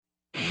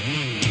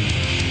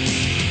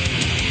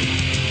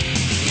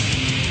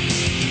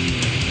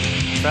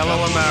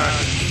fellow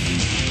Americans,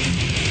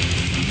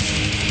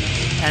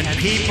 and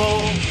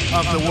people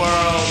of the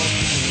world,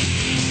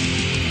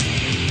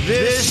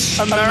 this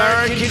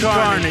American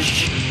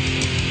carnage,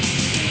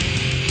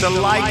 the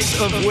likes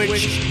of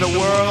which the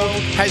world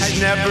has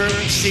never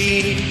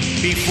seen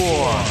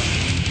before,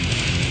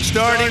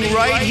 starting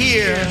right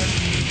here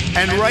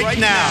and right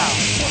now,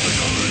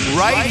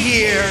 right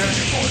here,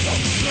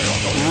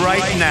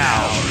 right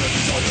now.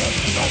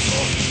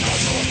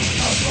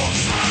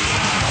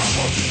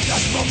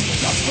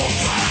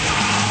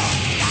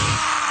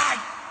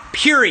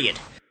 Period.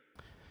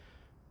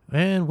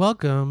 And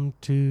welcome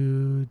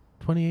to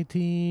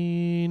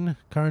 2018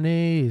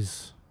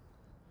 Carnays.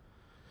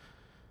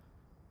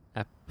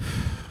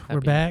 We're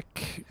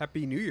back.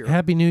 Happy New Year.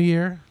 Happy New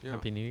Year. Yeah.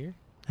 Happy New Year.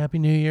 Happy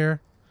New Year.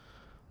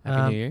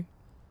 Happy New Year.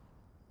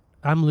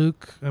 I'm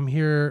Luke. I'm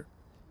here,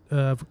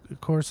 of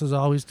course, as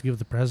always, to give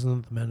the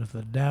president the benefit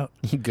of the doubt.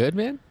 You good,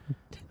 man?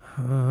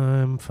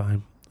 I'm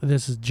fine.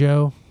 This is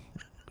Joe.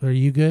 Are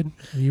you good?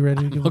 Are you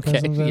ready to give the Okay.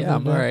 president the benefit Yeah, of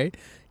I'm the all doubt? right.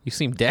 You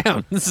seem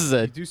down. This is You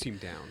a do seem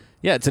down.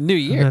 it's a new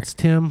And year. that's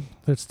Tim.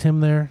 That's Tim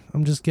there.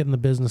 I'm just getting the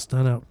business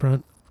done out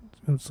front.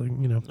 It's like,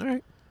 All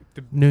right.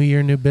 new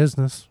year, new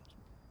business.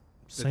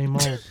 Same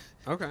old.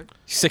 Okay. You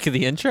sick of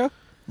the intro?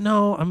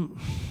 No,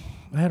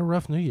 I had a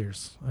rough New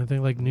Year's. I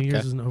think like New Year's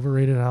Okay. is an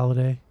overrated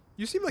holiday.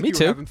 You seem like Me you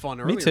too. were having fun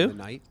Me earlier too. in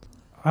the night.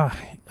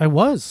 I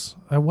was,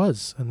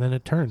 and then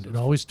it turned. It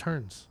always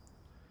turns.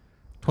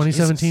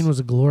 2017 Jesus. was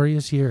a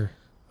glorious year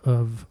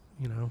of,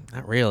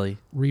 Not really.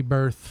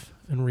 rebirth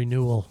and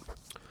renewal.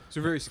 It's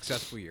a very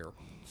successful year.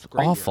 It's a It's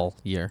great awful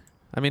year.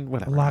 I mean, A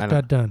whatever. I lot don't-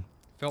 got done.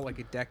 Felt like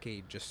a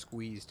decade just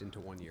squeezed into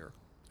 1 year.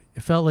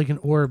 It felt like an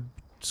orb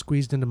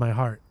squeezed into my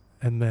heart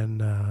and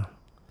then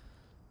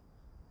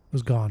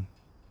was gone.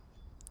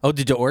 Oh,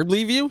 did the orb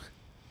leave you?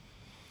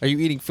 Are you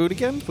eating food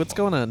again? What's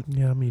going on?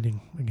 Yeah, I'm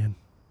eating again.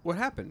 What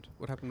happened?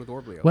 What happened with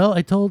Orblio? Well,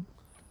 I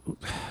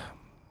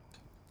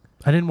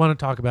didn't want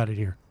to talk about it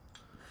here.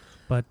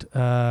 But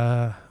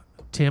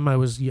Tim,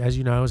 as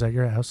you know, I was at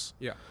your house.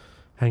 Yeah.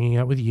 Hanging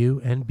out with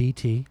you and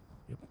BT.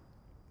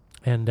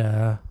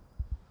 And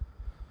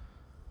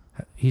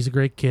he's a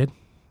great kid,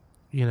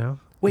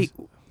 Wait,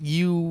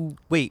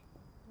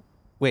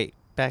 Wait.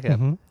 Back up.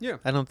 Mhm. Yeah.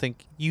 I don't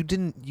think you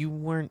didn't. You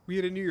weren't. We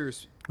had a New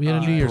Year's. We had a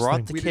uh, New Year's brought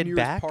thing. the we had kid a New Year's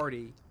back?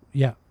 party.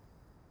 Yeah.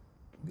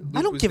 I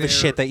Luke don't was give a there,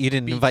 shit that you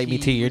didn't invite me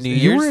BT to your was New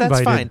there. You Year's. were That's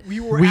invited. fine. We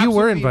were You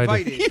were absolutely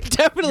invited. You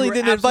definitely You were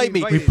didn't invite me.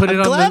 absolutely We put it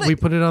I'm glad we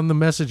put it on the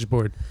message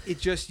board. It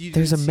just you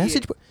There's a didn't see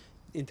message. it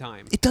in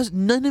time. It does.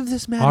 None of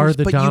this Are matters.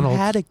 the But Donald you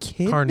had a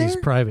kid Carney's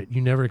there. private.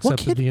 You never What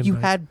accepted kid? the invite. You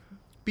had.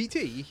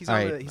 BT. He's All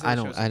on right. the. He's I on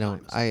the don't. show I don't.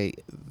 sometimes.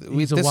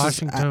 He's a this is-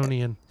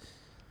 Washingtonian.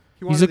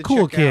 He He's wanted a to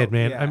cool check kid, out,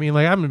 man. yeah. I mean,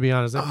 like, I'm gonna be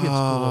honest. That kid's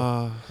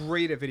cool.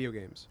 Great at video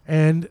games.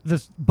 And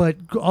but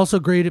also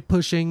great at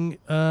pushing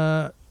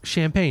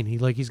champagne. He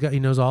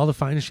knows all the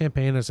finest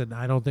champagne. I said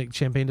I don't think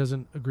champagne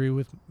doesn't agree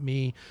with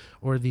me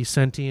or the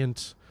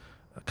sentient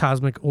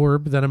cosmic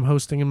orb that I'm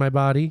hosting in my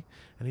body.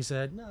 And he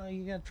said, no,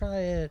 you gotta try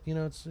it.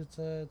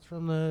 It's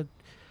from the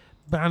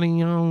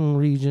Banignon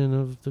region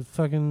of the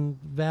fucking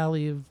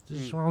valley of the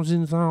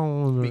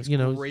Champs-Élysées. Makes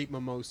great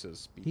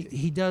mimosas. BT.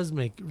 He does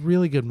make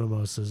really good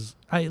mimosas.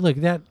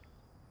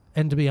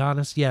 And to be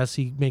honest, yes,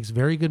 he makes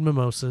very good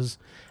mimosas.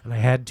 And I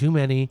had too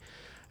many,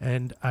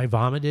 and I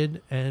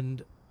vomited,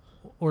 and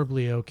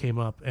Orblio came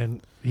up,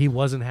 and he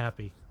wasn't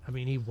happy. I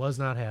mean, he was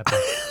not happy,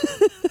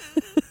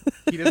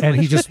 He doesn't and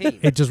like he just champagne.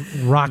 it just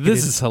rocketed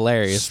This is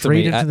hilarious.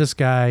 straight to me. into the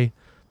sky.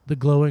 The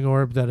glowing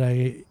orb that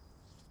I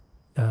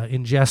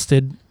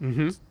ingested.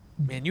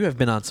 Man, you have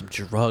been on some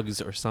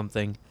drugs or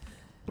something.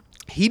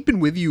 He'd been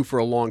with you for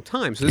a long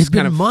time, so this It's is kind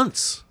been of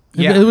months.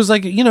 Yeah. It was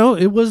like it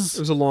it was.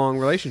 was a long It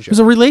relationship. was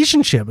a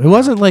relationship. It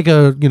wasn't like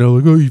oh,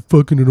 you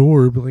fucking an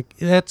orb. Like,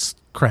 that's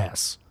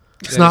crass.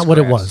 It's That not is what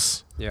it crass.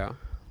 was. Yeah.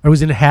 I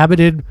was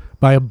inhabited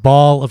by a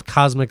ball of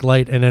cosmic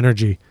light and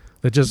energy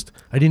that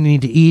I didn't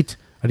need to eat.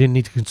 I didn't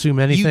need to consume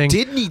anything.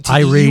 did need to. I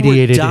You were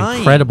radiated dying.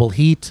 incredible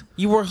heat.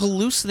 You were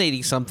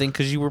hallucinating something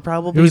because you were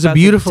probably. It was a about to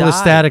beautiful, die.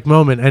 ecstatic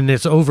moment, and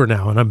it's over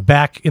now, and I'm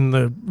back in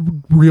the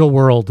real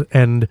world.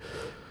 And,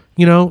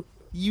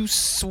 You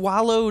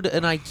swallowed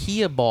an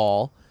IKEA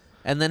ball,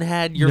 and then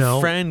had your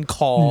No. friend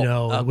call.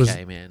 No, okay, it was-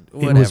 man. it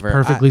was Whatever.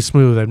 perfectly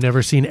smooth. I've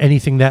never seen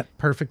anything that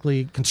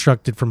perfectly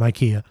constructed from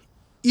IKEA.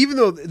 Even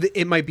though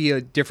it might be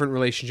a different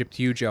relationship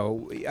to you,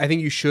 Joe, I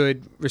think you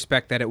should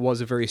respect that it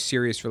was a very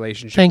serious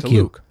relationship Thank to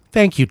you. Luke.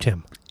 Thank you,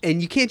 Tim.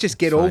 And you can't just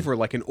get Fine. over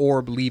like an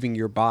orb leaving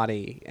your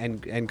body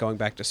and going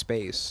back to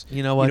space.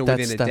 You know what? within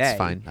a That's day.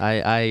 fine.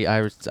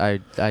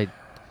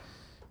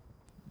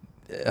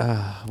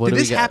 What Did do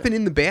this we got? happen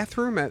in the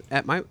bathroom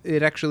at my?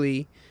 It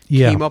actually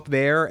Yeah. came up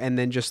there and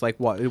then just like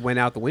what? It went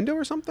out the window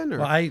or something? Or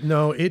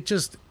Well, it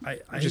just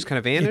just kind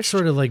of It vanished?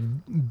 sort of like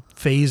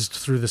phased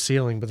through the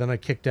ceiling, but then I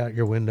kicked out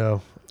your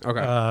window. Okay.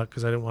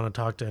 Because I didn't want to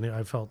talk to any.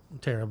 I felt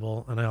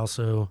terrible, and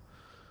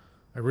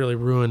I really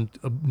ruined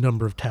a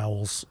number of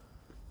towels.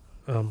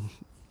 oh,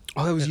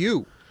 that was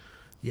you.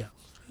 Yeah.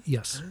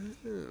 Yes.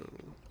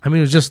 I mean,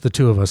 it was just the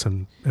two of us,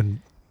 and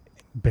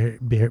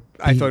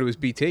I thought it was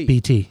BT.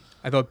 BT.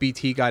 I thought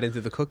BT got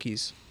into the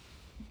cookies.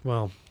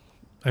 Well,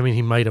 I mean,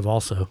 he might have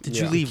also. Did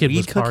Yeah. you leave Kid was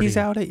weed cookies partying.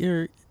 out at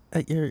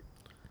your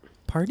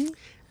party?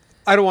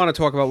 I don't want to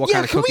talk about what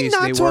kind of can we cookies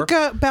not they were.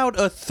 talk about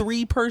a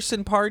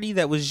 3-person party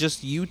that was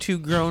just you two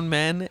grown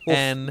men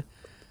and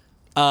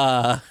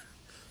I'm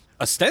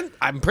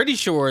pretty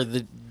sure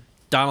that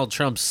Donald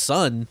Trump's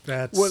son.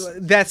 That's Well,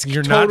 that's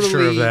You're not totally,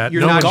 sure of that.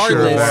 You're No not one's sure.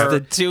 sure of Regardless,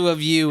 that. the two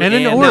of you and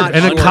an and orb not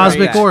and a sure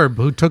cosmic that. orb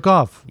who took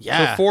off.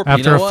 Yeah, So 4 After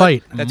you know a what?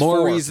 fight. That's More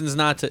 4. reasons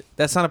not to.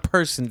 That's not a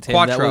person, Tim.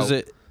 Quattro. That was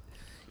a.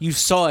 You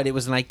saw it. It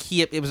was an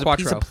IKEA. It was a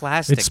piece Quattro. of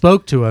plastic. It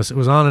spoke to us. It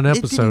was on an It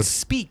episode. didn't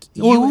speak.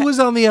 Well, You who ha- was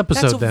on the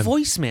episode That's a then?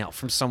 voicemail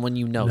from someone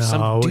you know. No,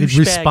 Some it douchebag.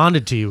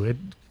 responded to you.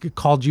 It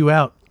called you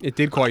out It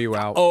did call you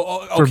out.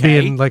 Oh, okay. for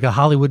being like a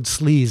Hollywood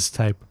sleaze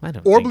type. I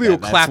don't Orbly think will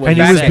that's clap what And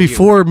back he was at you.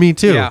 before me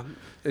too. Yeah,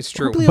 it's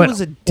true. Orbly But was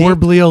a dick.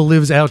 Orbleo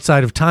lives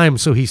outside of time,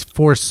 so he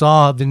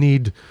foresaw the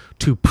need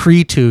to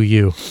pre-to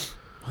you.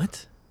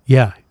 What?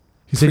 Yeah.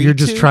 He said you're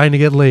just Pre-to? trying to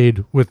get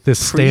laid with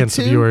this stance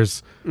of Pre-to?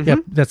 yours. Yep,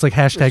 that's like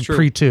hashtag true.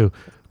 pre-to.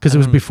 Because it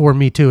was before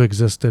Me Too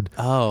existed.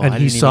 Oh, and I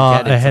he didn't even saw get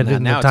into ahead that.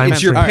 in Now the it's time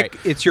It's your stream. All right.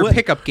 it's your What-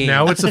 pickup game.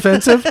 Now it's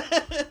offensive?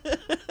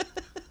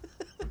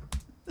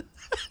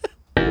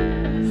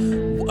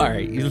 All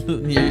right.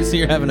 So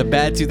you're having a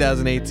bad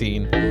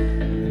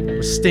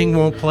 2018. Sting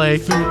won't play.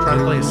 Can you try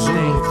to play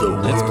Sting?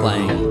 It's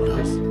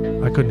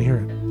playing. I couldn't hear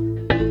it.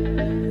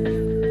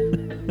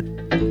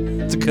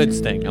 It's a good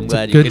sting. I'm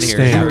glad you good can hear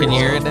sting. it. You can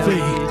hear it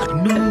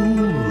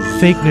now.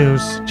 Fake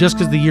news. Just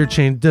because the year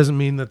changed doesn't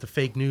mean that the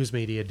fake news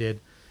media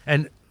did.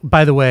 And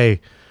by the way,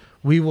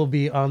 we will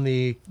be on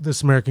the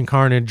This American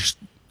Carnage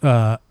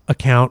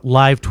account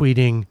live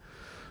tweeting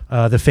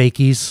the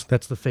fakies.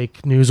 That's the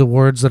fake news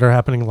awards that are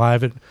happening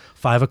live at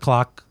 5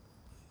 o'clock,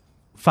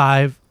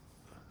 5:00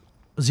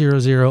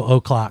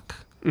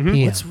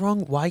 p.m. What's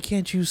wrong? Why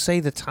can't you say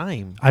the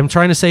time? I'm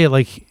trying to say it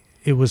like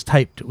it was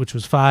typed, which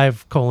was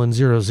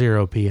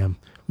 5:00 p.m.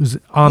 It was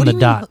on What the do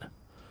you dot.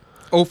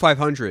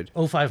 0500,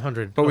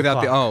 0500. but without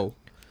the o'clock. O.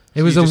 It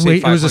So was you a just say way,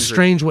 it was a 500.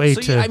 strange way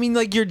So to. I mean,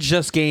 like you're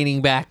just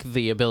gaining back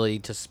the ability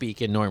to speak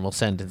in normal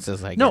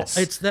sentences. I no, guess.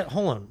 it's that.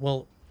 Hold on.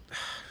 Well,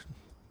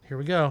 here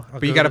we go.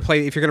 But you got to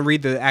play if you're going to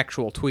read the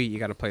actual tweet. You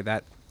got to play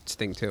that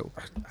sting too.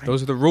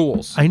 Those are the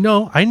rules. I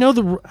know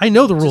the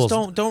rules.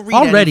 don't read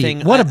already.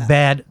 anything. What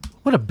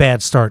a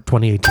bad start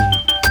 2018.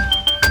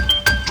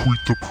 Tweet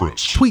the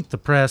press. Tweet the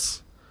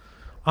press.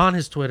 On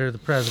his Twitter, the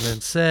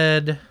president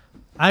said,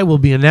 I will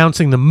be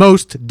announcing the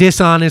most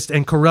dishonest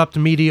and corrupt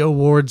media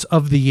awards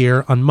of the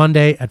year on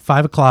Monday at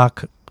 5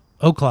 o'clock.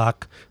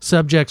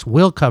 Subjects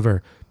will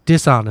cover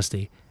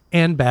dishonesty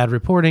and bad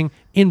reporting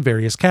in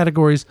various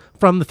categories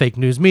from the fake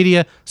news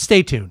media.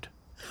 Stay tuned.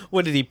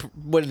 What did he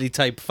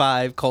type?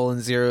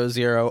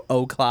 5:00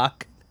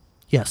 o'clock.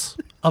 Yes,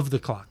 of the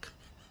clock.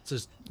 It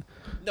says,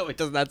 No, it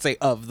does not say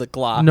of the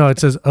clock. no, it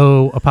says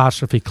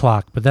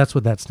O''clock, but that's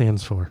what that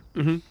stands for.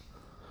 Mm-hmm.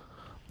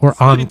 Or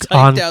He on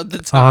typed out the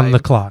time, on the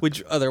clock.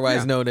 which otherwise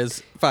Yeah. known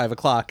as 5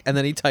 o'clock, and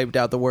then he typed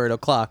out the word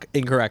o'clock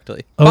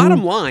incorrectly.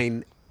 Bottom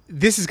line,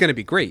 this is going to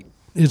be great.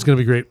 It's going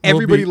to be great.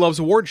 Everybody loves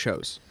award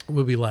shows.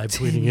 We'll be live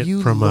tweeting it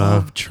You from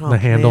love Trump, the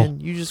handle. man.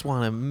 You just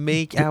want to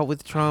make out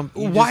with Trump.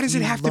 You Why just- does it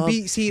you have to love-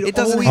 be? See, it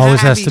doesn't Always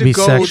have has to be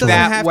go sexual. It doesn't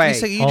that have way. to be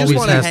sexual. You Always just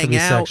want to has to hang be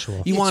out.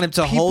 sexual. You want him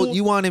to people- hold.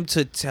 You want him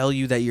to tell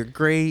you that you're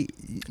great.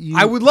 You,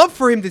 I would love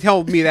for him to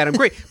tell me that I'm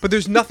great, but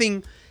there's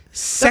nothing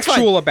That's fine.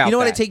 sexual about You know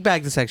what? I that. take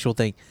back the sexual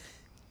thing.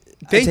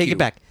 Thank I take you. it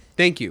back.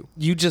 Thank you.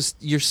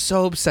 You're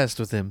so obsessed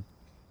with him.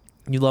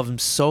 You love him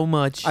so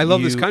much. I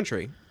love this You-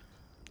 country,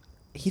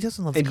 He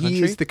doesn't love and the country.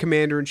 he is the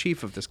commander in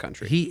chief of this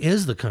country. He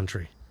is the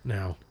country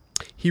now.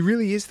 He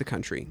really is the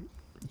country.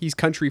 He's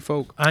country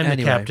folk. I'm the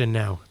Anyway. captain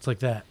now. It's like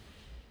that.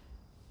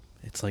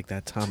 It's like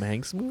that Tom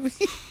Hanks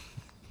movie.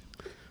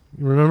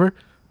 You remember?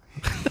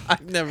 I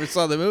never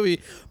saw the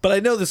movie, but I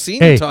know the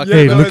scene Hey, you're talking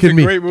hey, no, about. look that's at a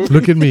me. great movie.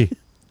 Look at me.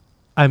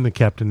 I'm the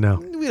captain now.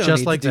 We don't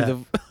Just need like to that.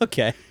 do the.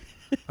 Okay.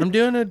 I'm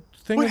doing a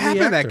thing. What of the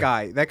happened to that actor.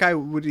 guy? That guy,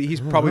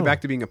 he's probably know.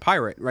 back to being a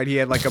pirate, right? He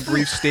had like a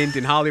brief stint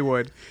in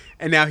Hollywood,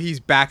 and now he's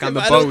back on the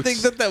I boats. don't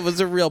think that was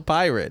a real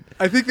pirate.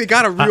 I think they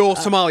got a real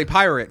Somali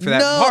pirate for that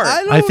No, part.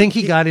 I don't- I think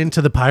he got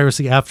into the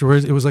piracy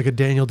afterwards. It was like a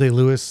Daniel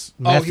Day-Lewis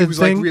Oh, method he was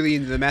thing. like really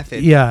into the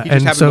method. Yeah, he just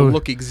and happened so- to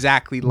look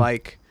exactly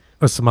like.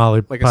 a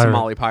Somali Like a pirate.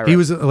 Somali pirate. He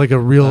was like a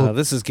real. Oh,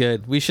 this is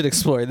good. We should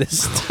explore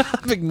this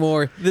topic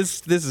more.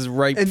 This is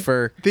ripe And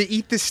for. they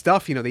eat this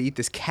stuff, they eat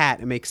this cat.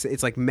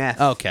 It's like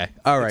meth. Okay.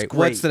 All right. It's great.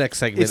 What's the next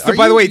segment? It's Are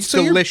by the you- way, it's so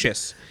you're-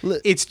 delicious. Li-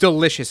 It's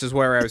delicious is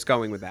where I was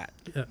going with that.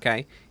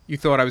 Okay, you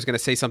thought I was going to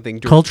say something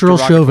cultural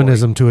derogatory.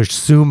 chauvinism to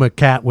assume a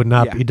cat would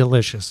not Yeah. be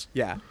delicious.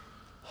 Yeah,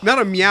 not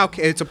a meow.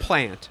 It's a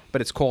plant,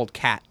 but it's called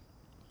cat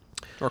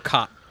or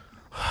cot.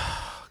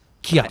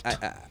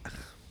 Kiat.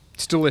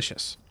 It's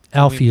delicious.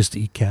 Alfie used to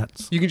eat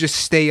cats. You can just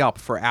stay up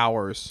for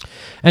hours.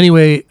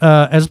 Anyway,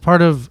 as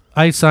part of,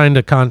 I signed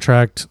a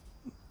contract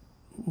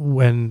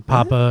when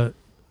Papa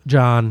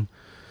John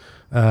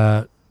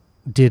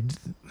did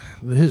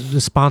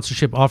the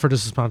sponsorship, offered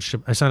us a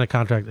sponsorship. I signed a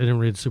contract. I didn't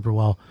read it super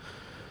well,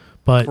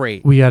 but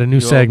Great. we got a new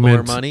You owe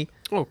segment. More money.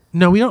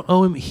 No, we don't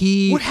owe him.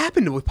 What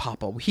happened with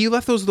Papa? He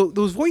left those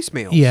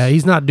voicemails. Yeah,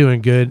 he's not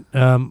doing good.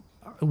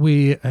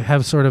 We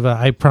have sort of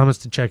I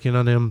promised to check in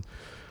on him.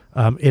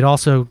 It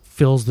also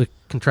fills the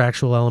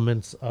contractual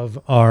elements of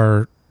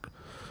our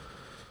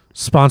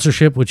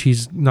sponsorship, which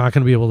he's not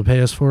going to be able to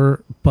pay us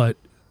for, but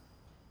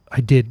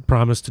I did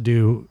promise to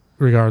do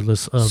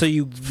regardless of. So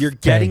you're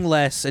getting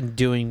less and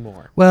doing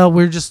more. Well,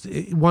 we're just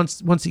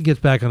once he gets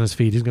back on his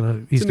feet, he's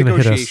gonna hit us.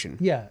 negotiation.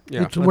 Yeah,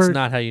 Yeah. That's we're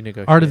not how you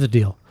negotiate. art of the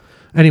deal.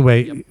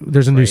 Anyway,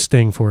 there's a new Right.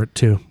 sting for it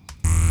too.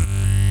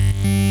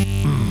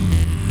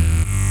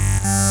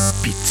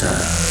 Pizza.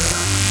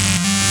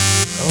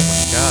 Oh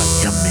my god.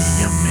 Yummy,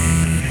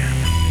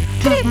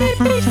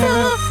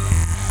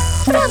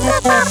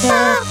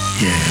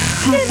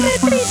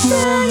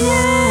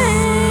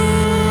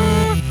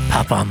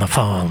 Pop on the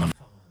phone.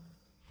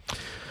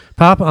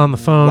 Pop on the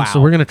phone. So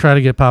Wow. we're going to try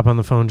to get Pop on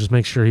the phone. Just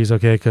make sure he's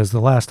okay, because the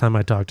last time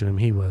I talked to him,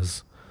 he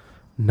was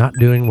not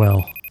doing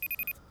well.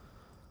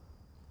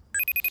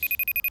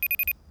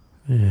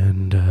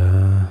 And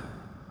yeah,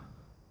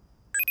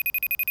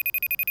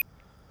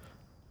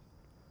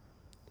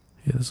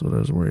 that's what I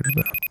was worried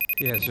about.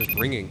 Yeah, it's just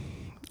ringing.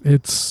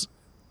 It's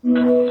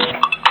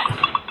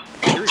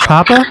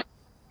Papa.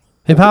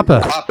 Hey,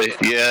 Papa. Papa,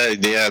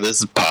 yeah,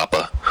 this is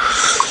Papa.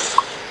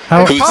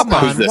 How? Who's- Come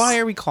on, who's this? why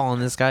are we calling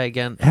this guy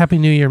again? Happy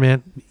New Year,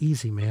 man.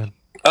 Easy, man.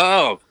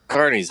 Oh,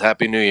 Carney's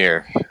Happy New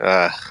Year.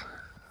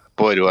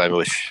 Boy, do I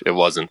wish it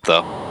wasn't,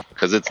 though,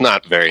 because it's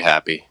not very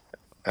happy,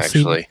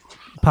 actually.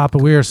 Papa,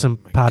 we are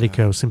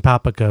simpatico,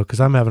 because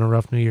I'm having a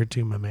rough New Year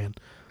too, my man.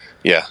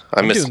 Yeah,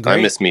 I miss doing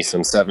great. me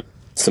some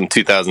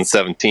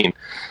 2017.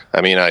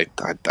 I mean, I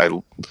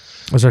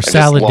Those are just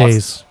salad lost.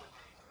 days.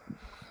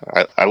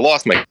 I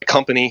lost my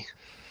company.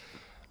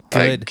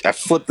 Good. I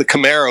flipped the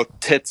Camaro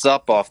tits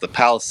up off the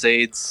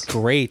Palisades.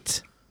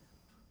 Great.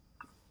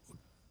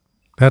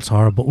 That's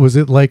horrible. Was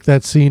it like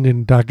that scene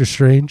in Doctor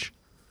Strange?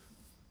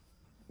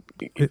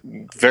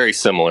 Very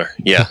similar,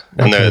 yeah.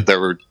 And Okay. there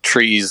were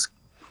trees,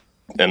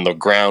 and the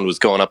ground was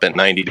going up at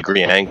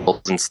 90-degree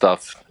angles and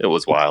stuff. It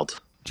was wild.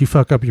 Did you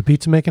fuck up your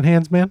pizza making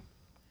hands, man?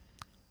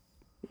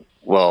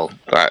 Well,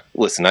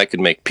 listen, I could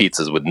make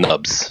pizzas with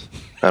nubs.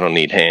 I don't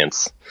need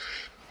hands.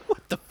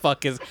 What the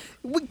fuck is?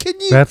 Can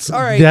you? That's all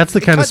right. that's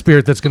the kind of cut-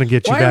 spirit that's going to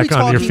get you Why are we back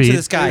on your talking to feet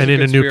this guy? and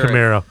in a Good new spirit.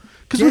 Camaro.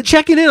 Because we're Get-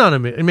 checking in on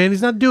him, and man,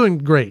 he's not doing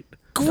great.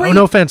 Oh, Great.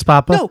 no offense,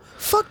 Papa. No,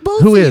 fuck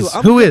both Who of you. is?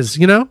 Who is?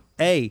 You know?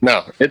 Hey,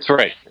 No, it's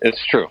right.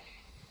 It's true.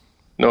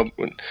 No,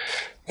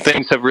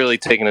 things have really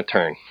taken a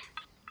turn.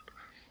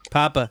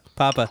 Papa,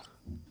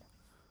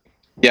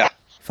 Yeah.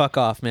 fuck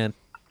off, man.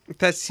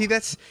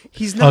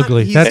 He's not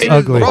Ugly. He's That's in a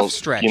ugly. rough Well,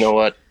 stretch. you know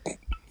what?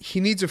 He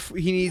needs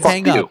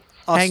Hang you. up.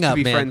 us Hang to up,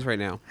 be man. friends right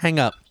now. Hang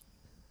up.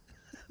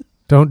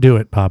 Don't do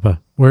it, Papa.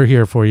 We're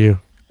here for you.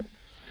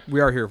 We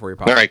are here for you,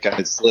 Papa. All right,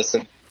 guys,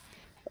 listen.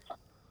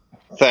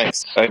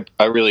 Thanks.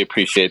 I really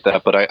appreciate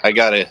that, but I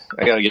gotta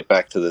get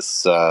back to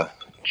this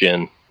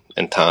gin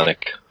and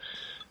tonic,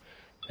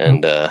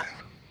 and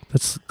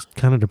That's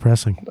kind of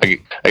depressing. I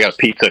got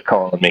pizza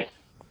calling me.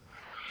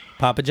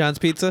 Papa John's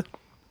Pizza.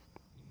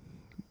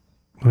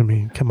 I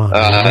mean, come on,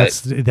 man.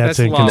 That's that's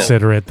low.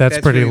 inconsiderate. That's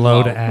That's pretty really low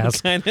low. to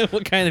ask.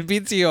 What kind of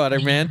pizza you order,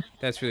 man?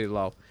 That's really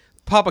low.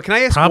 Papa, can I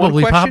ask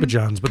Probably one question? Papa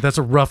John's, but that's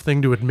a rough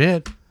thing to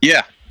admit.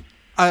 Yeah.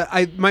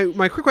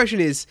 My quick question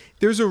is: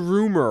 there's a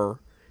rumor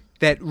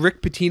that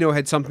Rick Pitino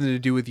had something to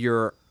do with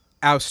your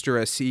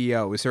ouster as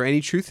CEO. Is there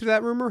any truth to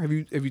that rumor? Have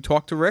you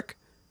talked to Rick?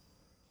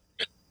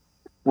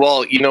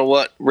 Well, you know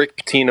what? Rick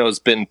Pitino's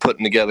been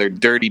putting together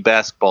dirty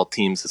basketball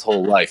teams his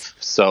whole life,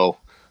 so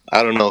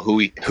I don't know who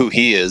he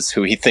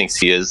thinks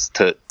he is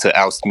to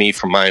oust me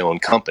from my own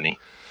company.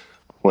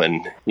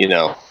 When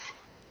the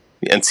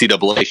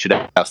NCAA should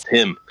oust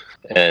him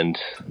and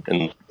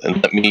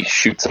let me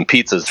shoot some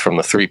pizzas from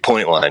the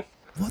 3-point line.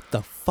 What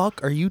the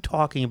fuck are you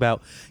talking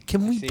about?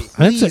 Can we It's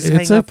please a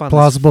hang up on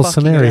plausible this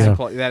fucking scenario.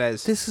 guy? That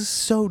is. This is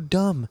so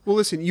dumb. Well,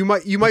 listen. You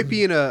might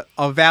be in a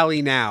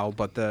valley now,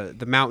 but the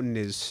mountain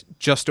is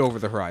just over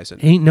the horizon.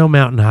 Ain't no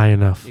mountain high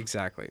enough.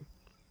 Exactly.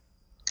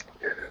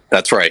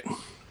 That's right.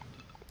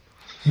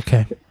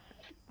 Okay.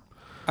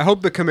 I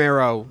hope the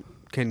Camaro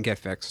can get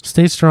fixed.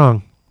 Stay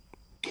strong.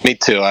 Me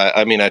too.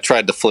 I mean, I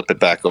tried to flip it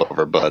back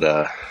over, but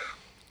I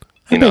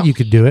bet you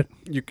could do it.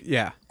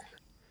 Yeah.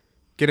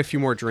 Get a few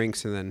more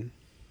drinks and then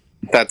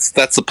that's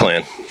the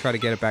plan. try to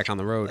get it back on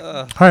the road.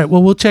 All right.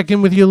 Well, we'll check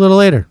in with you a little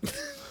later.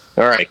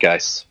 All right,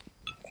 guys.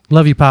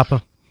 Love you,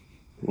 Papa.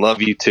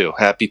 Love you too.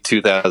 Happy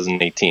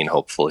 2018,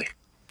 hopefully.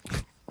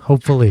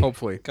 Hopefully.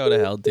 Hopefully. Go to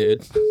hell,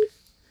 dude.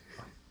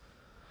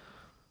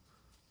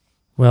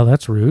 Well,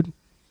 that's rude.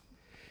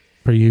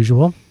 Per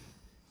usual.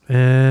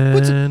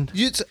 And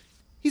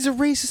He's a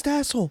racist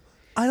asshole.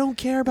 I don't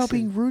care about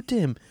being rude to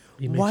him.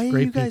 he makes Why are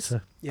great you guys?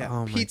 pizza. Yeah.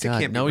 Oh my Pizza god!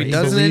 can't be No, he racist.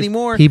 doesn't believed-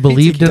 anymore. he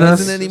believed in us.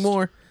 Doesn't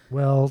anymore.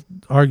 Well,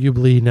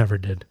 arguably, he never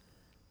did.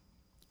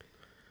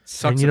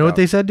 Sucks And you know what about-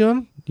 they said to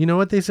him? You know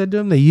what they said to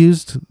him? They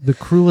used the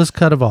cruelest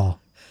cut of all.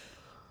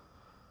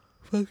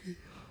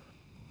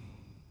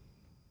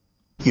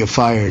 You're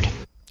fired.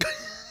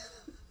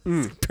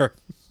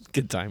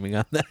 Good timing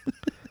on that.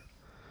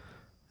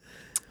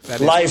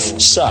 Life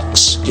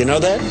sucks. You know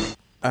that?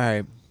 All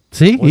right.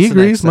 See, What's he the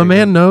agrees. next My man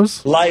segment?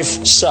 knows. Life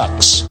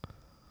sucks.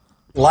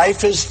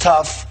 Life is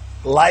tough.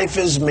 Life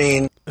is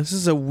mean. This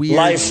is a weird,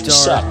 Life dark,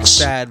 sucks.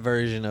 sad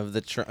version of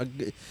the Trump.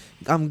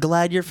 I'm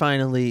glad you're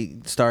finally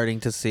starting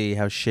to see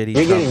how shitty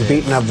You're Trump getting is.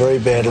 beaten up very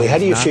badly. How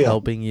do you He's not feel?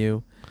 helping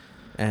you,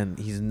 and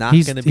he's not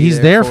He's going to be he's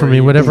there for me.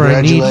 you. Whatever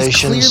I need. He's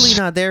clearly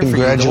not there for you.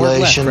 The orb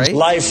left, Congratulations. right?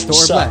 Life the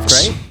orb left,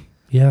 sucks. right?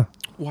 Yeah.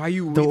 Why are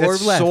you? The that's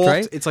orb left, salt.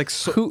 right? It's like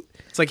Who-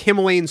 it's like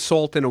Himalayan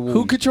salt in a wound.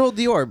 Who controlled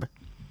the orb?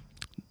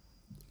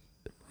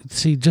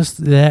 See,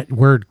 just that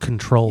word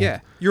 "control." Yeah,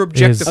 you're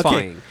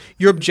objectifying. Okay.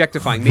 You're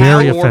objectifying.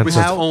 Very The orb was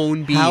its offensive.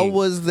 own being.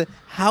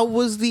 How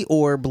was the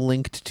orb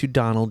linked to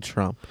Donald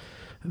Trump?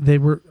 They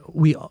were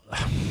it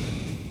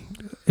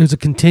was a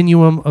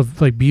continuum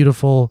of like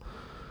beautiful,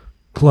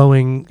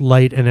 glowing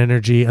light and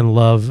energy and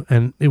love,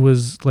 and it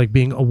was like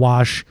being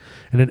awash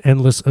in an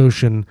endless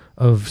ocean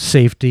of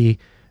safety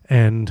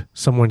and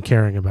someone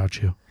caring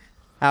about you.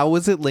 How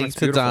was it That's linked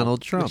to beautiful.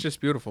 Donald Trump? It's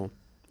just beautiful.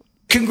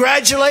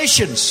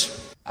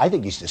 Congratulations. I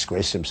think he's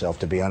disgraced himself,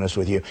 to be honest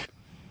with you.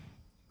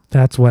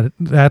 That's how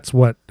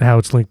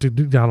it's linked to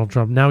Donald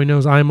Trump. Now he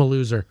knows I'm a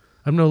loser.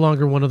 I'm no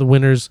longer one of the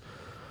winners.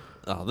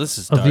 Oh, this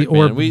is Of dark, the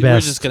man. orb We're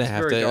best. just gonna have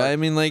very to. dark. I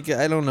mean, like,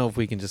 I don't know if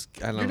we can just.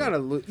 I don't You're know. not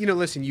a.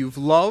 Listen. You've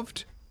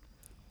loved.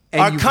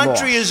 And Our you've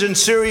country lost. is in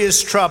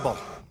serious trouble.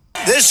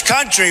 This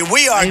country,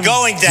 we are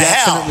going to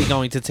Definitely hell.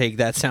 going to take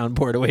that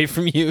soundboard away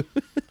from you.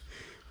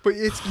 But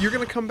you're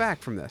going to come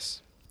back from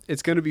this.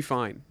 It's going to be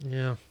fine.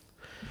 Yeah.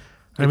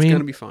 It's going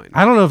to be fine.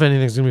 I don't know if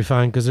anything's going to be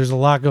fine because there's a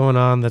lot going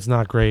on that's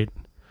not great.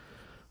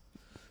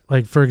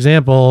 Like, for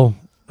example,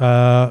 we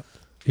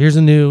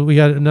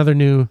got another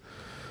new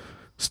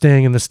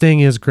Sting, and the Sting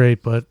is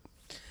great, but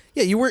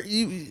Yeah, you were.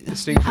 The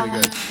Sting's pretty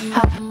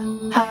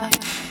good.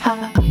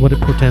 what it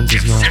portends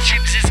is not.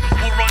 Sessions is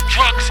war on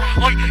drugs.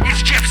 Oi,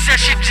 it's Jeff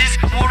Sessions is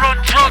war on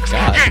drugs.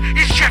 God. Yeah,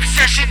 it's Jeff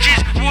Sessions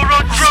is war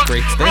on drugs.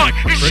 Great thing. Right,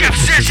 it's Jeff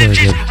This is Sessions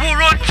very is good.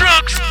 war on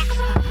drugs.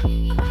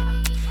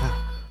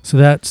 So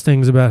that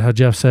Sting's about how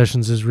Jeff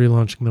Sessions is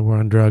relaunching the war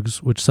on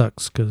drugs, which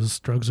sucks because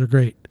drugs are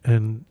great,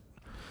 and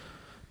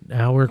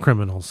now we're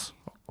criminals.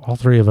 All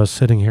three of us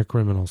sitting here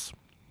criminals.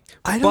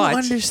 I don't But-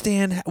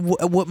 understand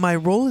what my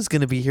role is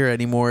going to be here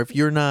anymore if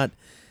you're not.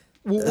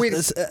 Well, wait.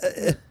 I'm.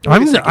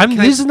 second, can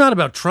I- This is not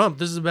about Trump.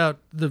 This is about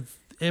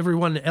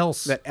everyone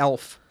else. That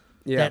elf.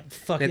 Yeah. That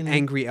fucking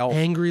angry elf.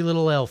 angry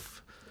little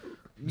elf.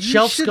 You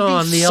Shelf's should be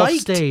gone. The elf psyched.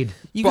 stayed.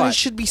 You But- guys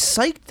should be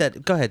psyched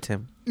that. Go ahead,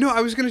 Tim. No,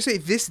 I was going to say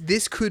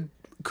this could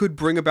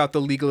bring about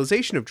the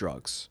legalization of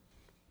drugs,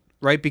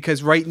 right?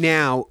 Because right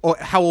now,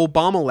 how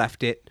Obama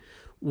left it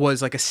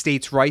was like a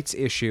states' rights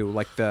issue,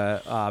 like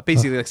the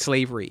basically like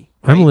slavery.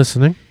 I'm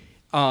listening.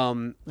 Where I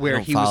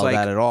don't he was follow like,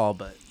 that at all,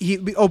 but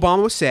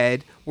Obama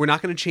said, we're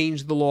not going to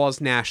change the laws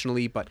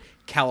nationally, but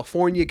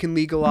California can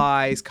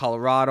legalize,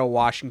 Colorado,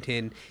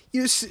 Washington.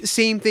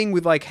 Same thing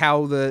with like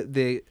how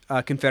the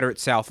Confederate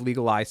South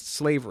legalized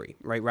slavery,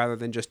 right? Rather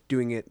than just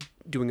doing it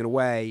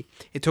away,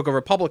 it took a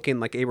Republican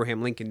like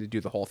Abraham Lincoln to do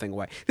the whole thing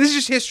away. This is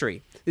just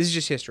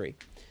history.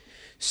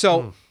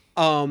 So,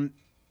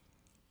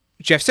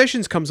 Jeff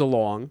Sessions comes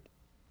along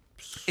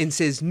and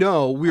says,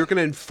 no, we're going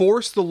to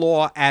enforce the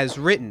law as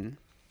written.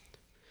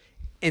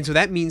 And so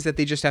that means that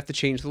they just have to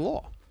change the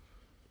law.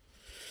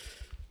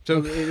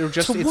 So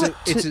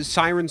it's a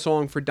siren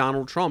song for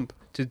Donald Trump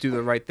to do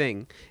the right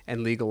thing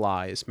and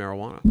legalize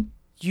marijuana.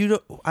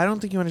 I don't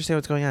think you understand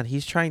what's going on.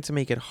 He's trying to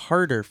make it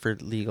harder for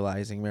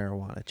legalizing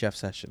marijuana. Jeff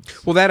Sessions.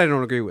 Well, that I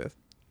don't agree with.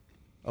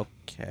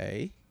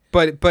 Okay,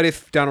 But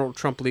if Donald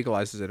Trump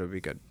legalizes it, it would be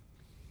good.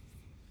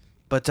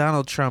 but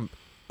Donald Trump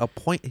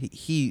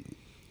he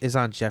is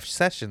on Jeff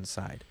Sessions'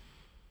 side.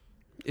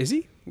 Is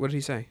he? What did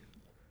he say?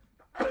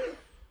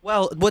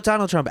 Well, what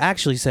Donald Trump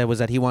actually said was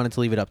that he wanted to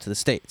leave it up to the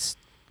states.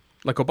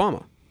 Like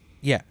Obama.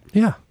 Yeah,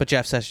 Yeah. but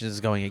Jeff Sessions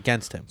is going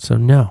against him. So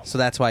no. So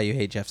that's why you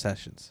hate Jeff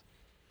Sessions.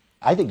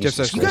 I think he's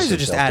Just- You disgraced guys are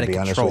just himself, out to of be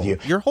honest control.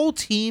 with you. Your whole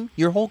team,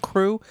 your whole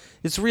crew,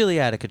 is really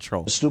out of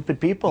control. Stupid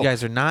people. You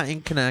guys are not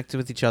in connected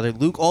with each other.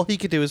 Luke, all he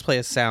could do is play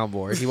a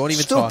soundboard. He won't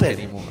even talk Stupid.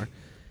 anymore.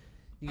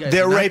 You guys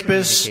They're are not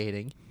rapists.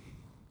 communicating.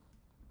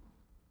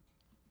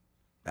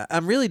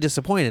 I'm really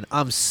disappointed.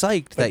 I'm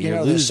psyched that But, you're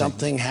there's losing.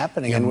 something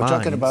happening, your and we're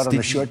talking minds. about on Did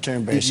a short-term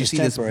you- basis. Did you see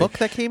temporary. this book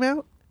that came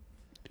out?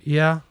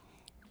 Yeah.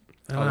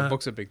 Oh, the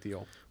book's a big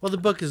deal. Well, the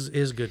book is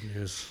good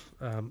news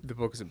The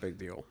book is a big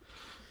deal.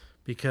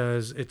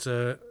 because it's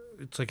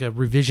like a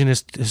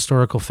revisionist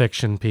historical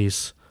fiction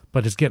piece,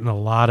 but it's getting a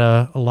lot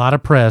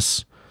of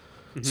press.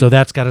 So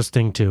that's got a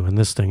sting too, and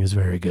this thing is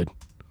very good.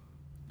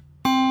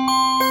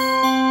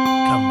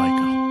 Come,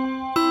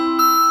 Michael.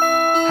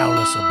 Howl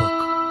us a book.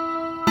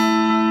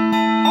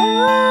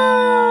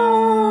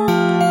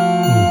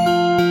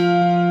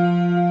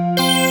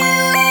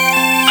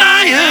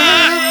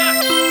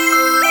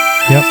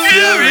 Yep.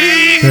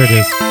 Fury, There it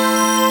is. fire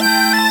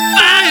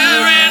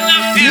and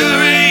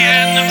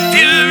the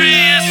fury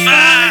is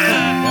fire.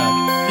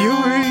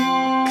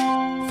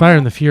 Fire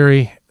and the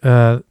Fury,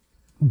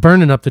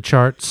 burning up the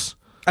charts.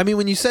 I mean,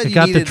 when you said It you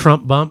got needed, the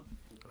Trump bump.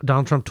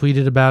 Donald Trump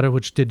tweeted about it,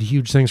 which did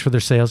huge things for their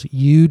sales.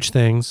 Huge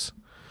things.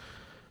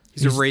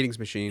 He's a ratings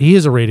machine. He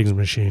is a ratings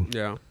machine.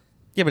 Yeah.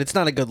 yeah, but it's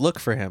not a good look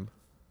for him.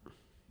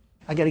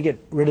 I got to get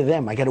rid of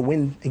them. I got to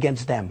win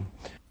against them.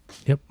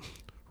 Yep.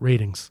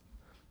 Ratings.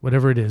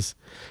 Whatever it is.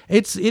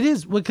 It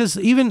is because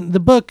even the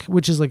book,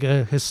 which is like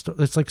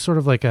it's like sort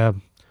of like a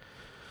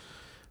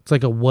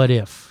what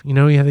if. You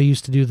know, yeah, they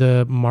used to do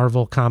the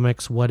Marvel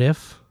Comics what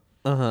if.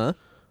 Uh-huh.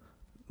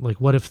 Like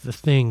what if the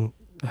Thing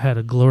had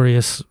a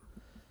glorious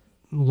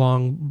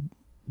long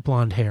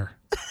blonde hair.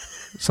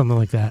 Something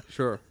like that.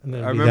 Sure. And I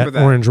that'd be remember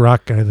that. Orange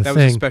Rock guy, the That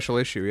Thing. was a special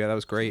issue. Yeah, that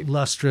was great.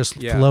 Lustrous,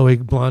 Yeah.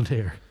 flowing blonde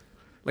hair.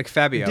 Like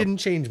Fabio. It didn't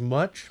change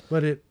much,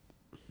 but it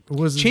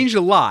was Changed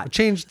a lot.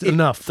 changed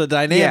enough. The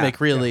dynamic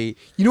Yeah. really.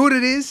 You know what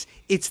it is?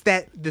 It's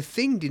that the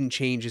Thing didn't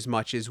change as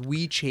much as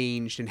we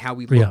changed and how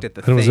we Yeah, looked at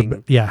the and it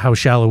was Thing. how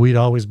shallow we'd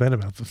always been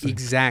about the Thing.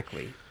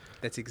 Exactly.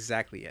 That's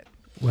exactly it.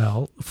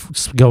 Well,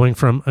 going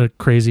from a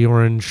crazy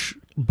orange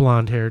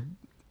blonde-haired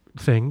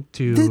Thing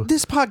to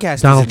This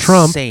podcast Donald is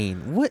Trump.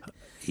 insane. What?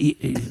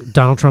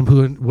 Donald Trump,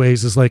 who in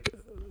ways is like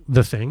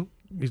the Thing,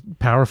 he's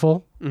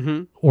powerful,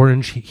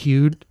 orange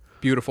hued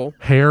Beautiful.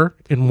 hair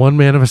in one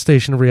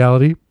manifestation of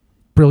reality,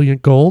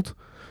 brilliant gold.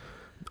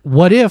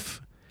 What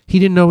if he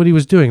didn't know what he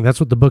was doing? That's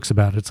what the book's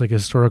about. It's like a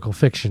historical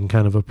fiction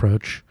kind of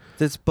approach.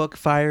 This book,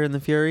 Fire and the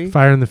Fury?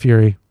 Fire and the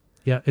Fury.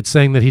 Yeah, it's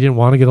saying that he didn't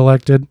want to get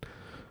elected.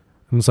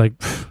 And it's like,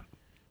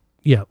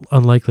 yeah,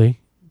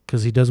 unlikely,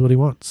 because he does what he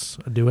wants.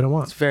 I do what I It's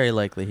want. very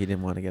likely he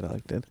didn't want to get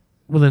elected.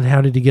 Well, then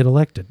how did he get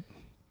elected?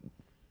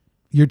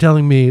 You're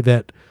telling me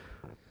that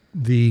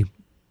the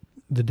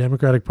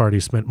Democratic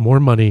Party spent more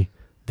money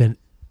than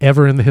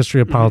ever in the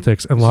history of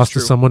politics and This is lost to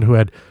true. someone who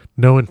had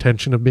no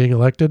intention of being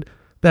elected?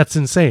 That's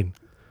insane.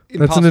 That's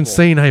an Impossible.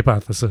 insane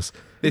hypothesis.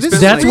 They This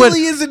spent That's like- what-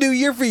 really is a new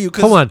year for you.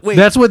 'Cause- Hold on. wait,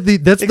 That's the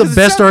Because best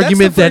that's the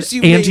argument that first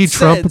you made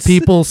anti-Trump sense.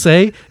 people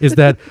say is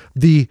that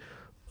the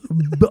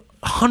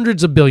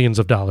hundreds of billions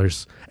of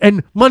dollars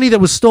and money that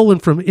was stolen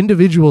from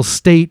individual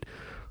state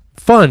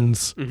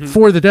funds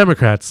for the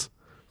Democrats,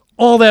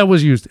 all that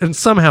was used. And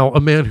somehow a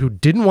man who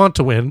didn't want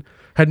to win,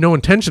 had no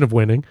intention of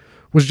winning,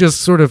 was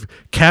just sort of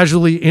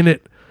casually in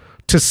it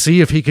to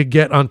see if he could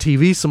get on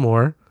TV some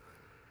more,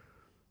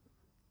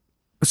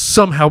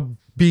 somehow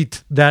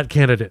beat that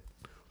candidate.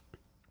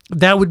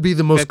 That would be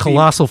the most That'd be-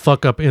 colossal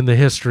fuck up in the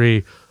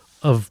history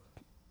of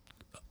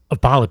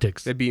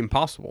politics. That'd be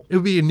impossible. It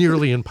would be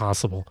nearly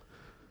impossible.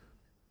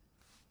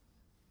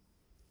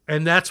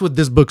 And that's what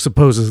this book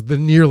supposes, the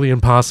nearly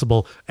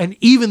impossible. And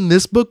even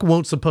this book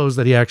won't suppose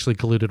that he actually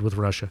colluded with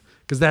Russia,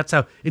 because that's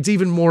how it's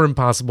even more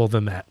impossible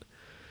than that.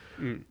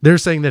 They're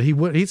saying that he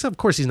would. Of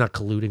course, he's not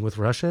colluding with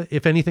Russia.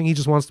 If anything, he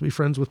just wants to be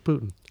friends with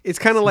Putin. It's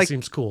kind of It like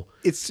seems cool.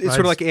 it's Right? sort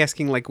of like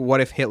asking like,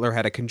 what if Hitler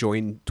had a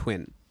conjoined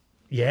twin?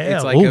 Yeah.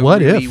 It's like oh, a what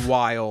really if?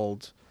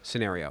 wild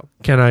scenario.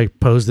 Can I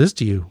pose this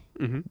to you?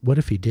 Mm-hmm. What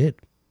if he did?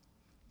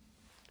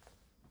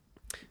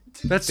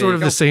 That's There sort you of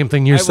go. the same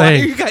thing you're Why are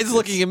saying. you guys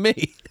looking at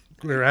me?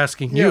 We're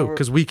asking Yeah, you we're-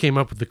 because we came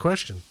up with the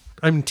question.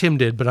 I mean, Tim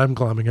did, but I'm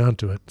glomming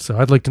onto it. So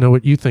I'd like to know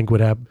what you think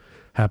would have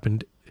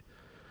happened,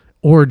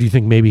 or do you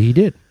think maybe he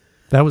did?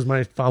 That was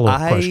my follow-up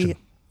question.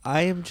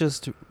 I am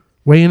just.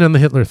 Weigh in on the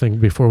Hitler thing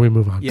before we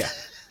move on. Yeah.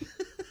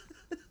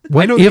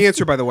 What I know if- the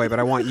answer, by the way, but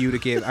I want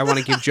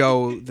to give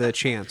Joe the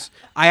chance.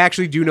 I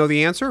actually do know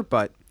the answer,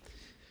 but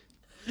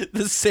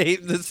The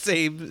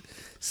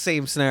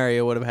same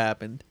scenario would have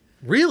happened.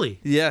 Really?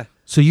 Yeah.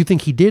 So you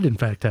think he did, in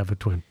fact, have a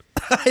twin?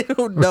 I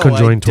don't know. I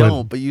conjoined twin.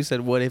 don't. But you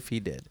said, what if he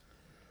did?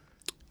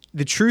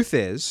 the truth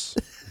is,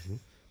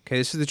 okay,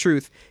 this is the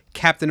truth.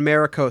 Captain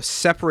America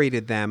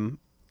separated them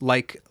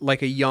like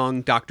a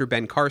young Dr.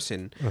 Ben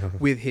Carson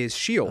with his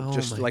shield, Oh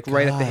just my like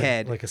right at the God.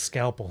 head, Like a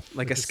scalpel.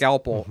 like a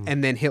scalpel.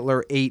 And then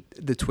Hitler ate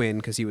the twin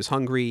because he was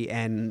hungry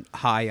and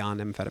high on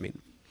amphetamine.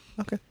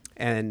 Okay.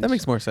 And That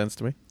makes more sense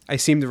to me. I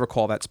seem to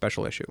recall that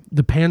special issue.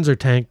 The Panzer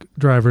tank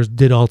drivers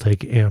did all take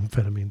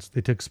amphetamines.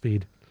 They took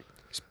speed.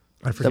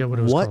 I forget what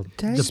it was what called.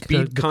 tank? The,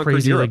 Speed the conquered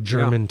crazy Europe, like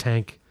German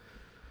tank.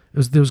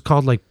 It was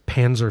called like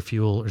Panzer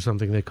Fuel or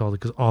something. They called it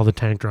because all the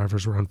tank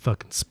drivers were on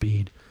fucking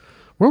speed.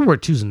 World War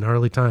II's a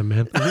gnarly time,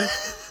 man. I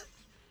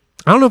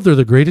don't know if they're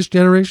the greatest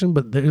generation,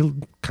 but they're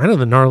kind of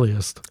the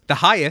gnarliest. The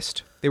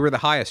highest, they were the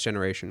highest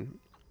generation,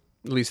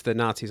 at least the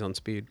Nazis on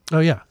speed. Oh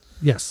yeah,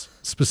 yes.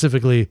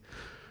 Specifically,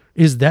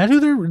 is that who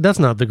they're? That's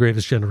not the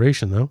greatest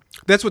generation though.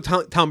 That's what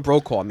Tom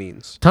Brokaw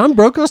means. Tom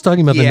Brokaw's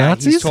talking about the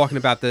Nazis. he's talking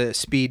about the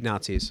speed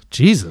Nazis.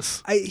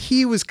 Jesus.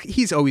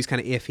 He's always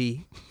kind of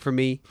iffy for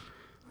me.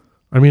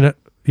 I mean,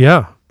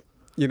 yeah.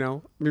 You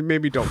know,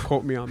 maybe don't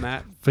quote me on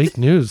that. Fake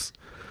news.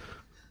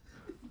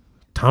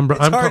 Tom.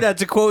 It's hard not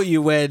to quote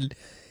you when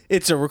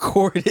it's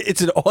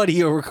it's an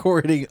audio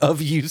recording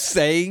of you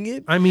saying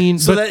it. I mean,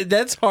 So but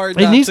that's hard.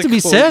 it not needs to to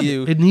be quote said.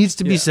 You. It needs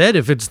to be said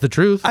if it's the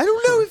truth. I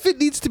don't know if it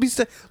needs to be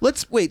said.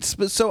 Let's wait.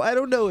 So I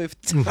don't know if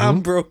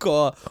Tom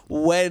Brokaw,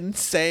 when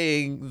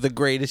saying the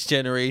greatest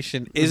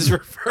generation, is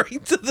referring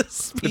to the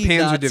speed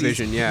Panzer Nazis,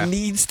 Division, yeah.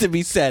 needs to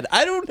be said.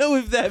 I don't know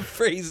if that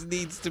phrase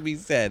needs to be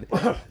said.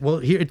 Well,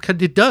 here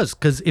it does,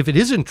 because if it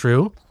isn't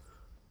true,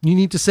 you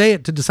need to say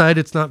it to decide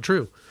it's not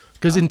true.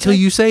 Because until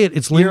you say it,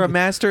 it's You're a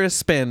master of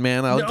spin,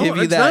 man. I'll give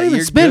you it's that. not even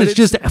You're spin. good It's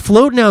at just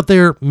floating out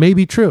there,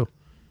 maybe true.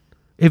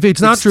 If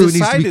it's not true, it needs to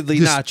decidedly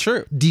be not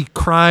true.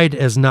 decried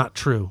as not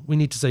true. We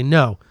need to say,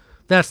 no,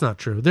 that's not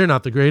true. They're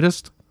not the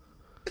greatest.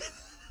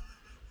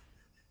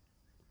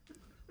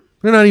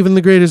 They're not even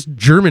the greatest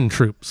German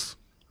troops.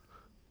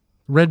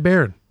 Red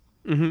Baron.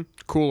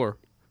 Cooler.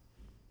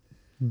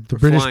 The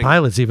British flying.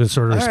 pilots even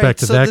sort of All right,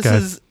 respected so that this guy.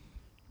 is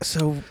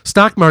so.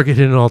 Stock market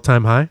hit an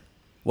all-time high.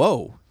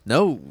 Whoa,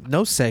 no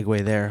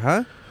segue there,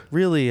 huh?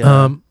 Really?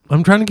 I'm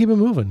trying to keep it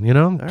moving, you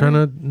know? I'm trying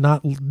to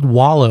not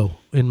wallow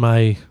in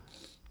my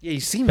yeah, you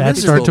seem bad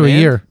miserable, start to man. a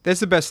year. That's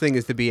the best thing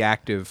is to be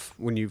active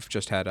when you've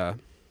just had a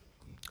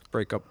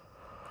breakup.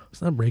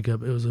 It's not a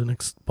breakup. It was an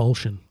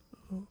expulsion.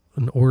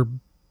 An orb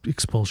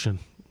expulsion.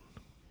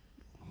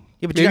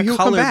 Yeah, but Maybe you he'll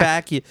got come color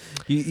back. back.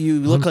 You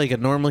look like a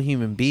normal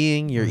human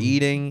being. You're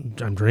eating.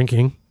 I'm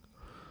drinking.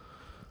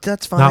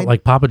 That's fine. Not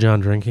like Papa John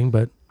drinking,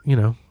 but, you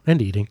know,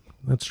 and eating.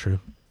 That's true.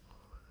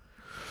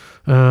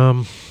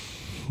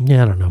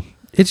 Yeah, I don't know.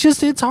 It's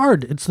just, it's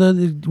hard. It's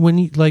when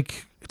you,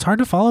 like, it's hard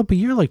to follow up a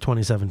year like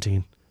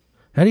 2017.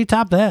 How do you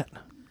top that?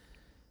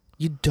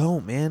 you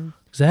don't, man.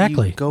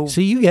 Exactly. You go.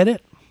 See, you get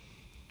it.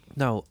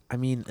 No, I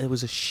mean it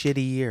was a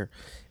shitty year.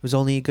 It was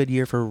only a good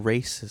year for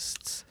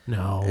racists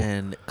No.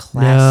 and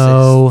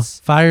classists.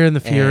 No. Fire and the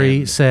Fury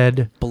and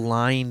said,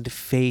 blind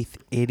faith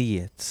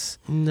idiots.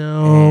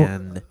 no.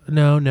 And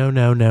No.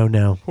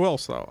 Who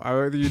else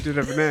though? You did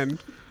have an end.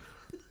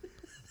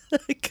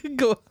 I could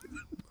go.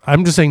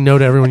 I'm just saying no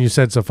to everyone you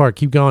said so far.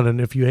 Keep going, and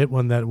if you hit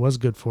one that was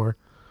good for.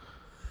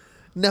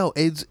 No,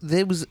 it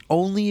was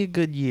only a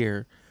good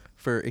year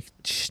for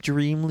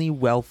extremely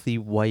wealthy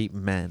white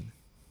men.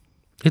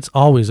 It's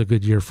always a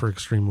good year for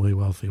extremely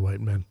wealthy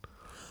white men.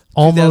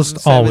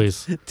 Almost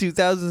always.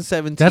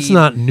 2017. That's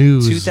not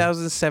news.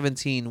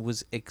 2017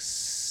 was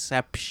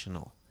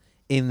exceptional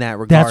in that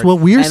regard. That's what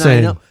we're And I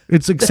saying. know-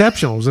 It's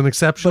exceptional. It was an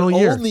exceptional but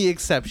year. only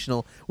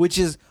exceptional, which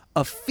is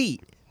a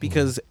feat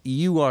because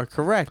you are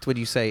correct when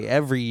you say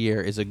every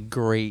year is a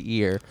great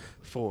year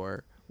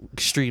for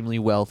extremely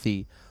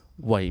wealthy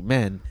white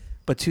men.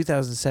 But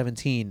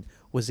 2017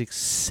 was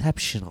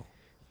exceptional.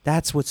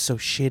 That's what's so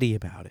shitty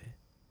about it.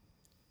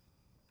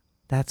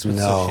 That's what's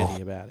so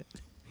shitty about it.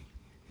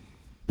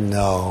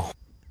 No.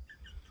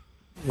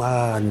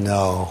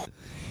 No.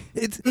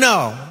 It's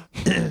No.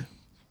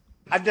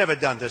 I've never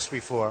done this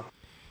before.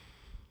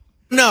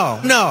 No.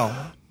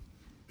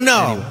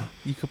 anyway,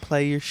 you could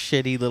play your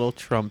shitty little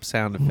Trump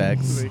sound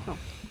effects.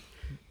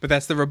 But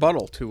that's the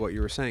rebuttal to what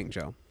you were saying,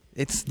 Joe.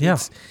 It's Yeah.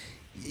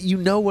 you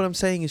know what I'm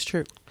saying is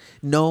true.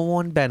 No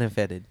one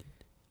benefited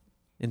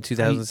in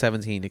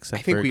 2017 except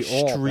I think for we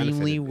all extremely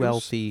benefited. It was-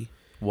 wealthy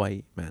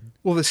white men.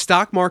 Well, the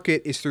stock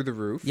market is through the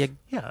roof. Yeah,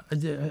 Yeah,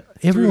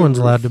 everyone's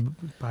allowed to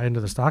buy into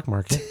the stock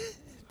market.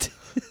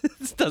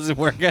 this doesn't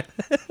work.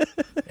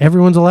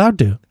 Everyone's allowed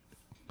to.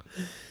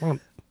 Well,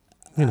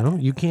 you know,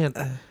 you can't.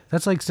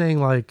 That's like saying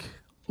like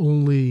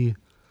only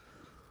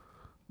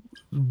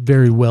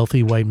very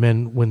wealthy white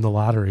men win the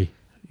lottery.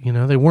 You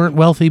know, they weren't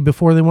wealthy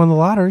before they won the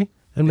lottery,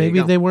 and There you maybe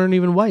go. they weren't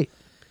even white.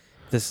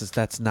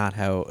 That's not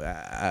how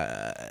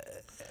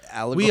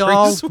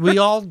allegories We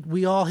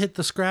work. all hit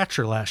the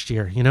scratcher last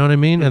year. You know what I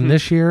mean? And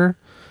this year,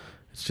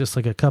 it's just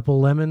like a couple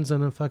lemons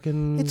and a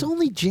fucking. It's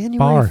only January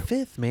bar.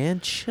 5th,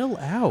 man. Chill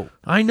out.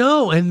 I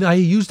know, and I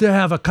used to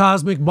have a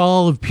cosmic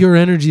ball of pure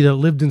energy that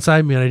lived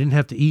inside me, and I didn't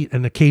have to eat.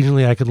 And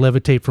occasionally, I could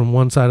levitate from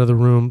one side of the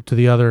room to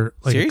the other,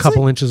 like Seriously? a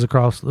couple inches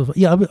across.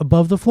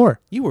 Above the floor.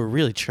 You were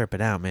really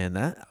tripping out, man.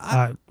 That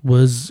I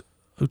was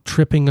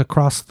tripping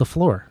across the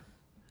floor.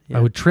 Yeah. I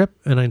would trip,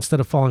 and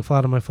instead of falling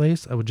flat on my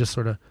face, I would just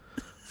sort of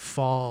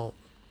fall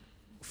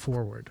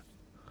forward.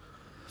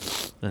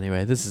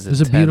 Anyway, this is It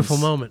was a beautiful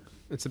moment.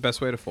 It's the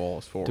best way to fall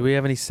is forward. Do we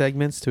have any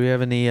segments? Do we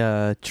have any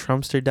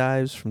Trumpster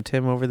dives from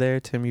Tim over there?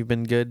 Tim, you've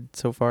been good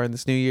so far in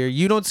this new year.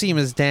 You don't seem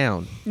as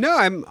down. No,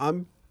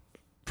 I'm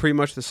pretty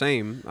much the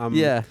same. I'm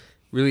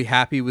really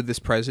happy with this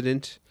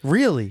president.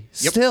 Really?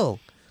 Yep. Still.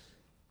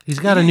 He's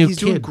got a Yeah, new he's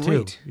doing kid too.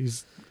 great.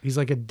 He's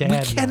like a dad. We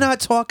now. cannot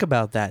talk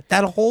about that.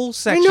 That whole I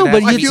section. know,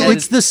 but has to be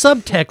it's the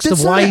subtext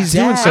That's of why not he's dad.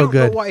 doing I so don't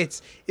know good. why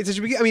it's such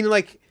a big. I mean,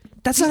 like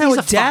That's not how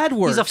He's a dad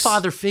works. He's a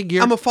father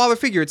figure. I'm a father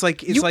figure. It's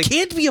like You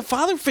can't be a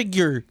father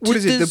figure. what to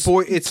is it? The this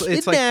boy. It's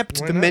like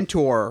kidnapped. the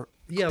mentor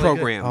Yeah, like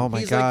program. Oh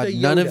my He's like god!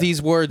 the None of Yoda.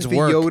 these words The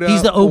work. Yoda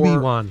He's the or-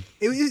 Obi-Wan.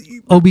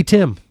 It-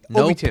 Obi-Tim.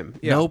 Nope. Obi-Tim,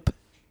 yeah. Nope.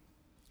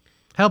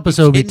 Help us,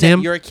 Obi-Tim.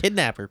 You're a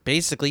kidnapper,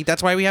 basically.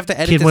 That's why we have to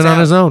edit Kid this went out. on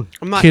his own.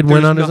 I'm not. Kid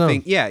went there's on his nothing-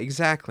 own. Yeah,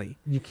 exactly.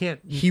 You can't.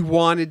 He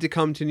wanted to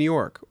come to New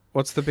York.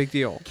 What's the big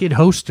deal? Kid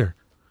hoster.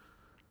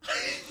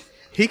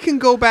 He can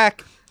go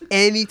back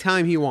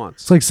anytime he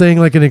wants. It's like saying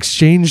like an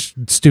exchange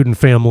student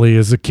family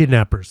is a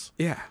kidnappers.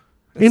 Yeah.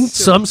 In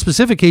some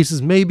specific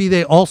cases, maybe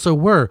they also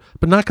were,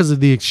 but not because of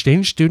the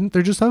exchange student.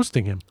 They're just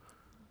hosting him.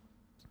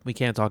 We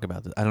can't talk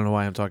about this. I don't know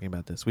why I'm talking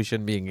about this. We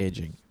shouldn't be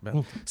engaging.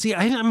 But See,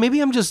 maybe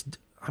I'm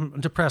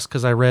depressed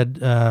because I read.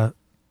 I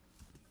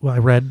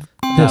read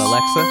this.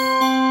 Alexa?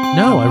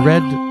 No, I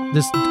read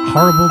this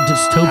horrible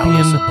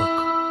dystopian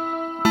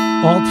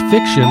alt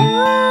fiction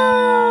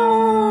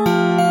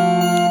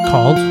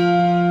called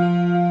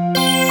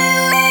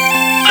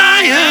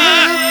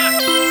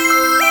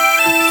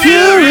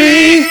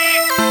Fury!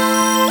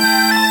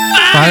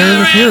 Fire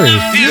and the Fury.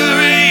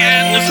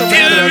 What's so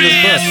bad about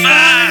this book?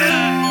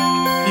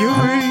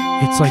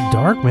 It's like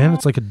dark, man.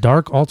 It's like a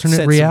dark alternate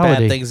Said reality.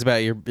 some bad things about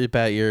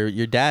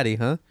your daddy,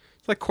 huh?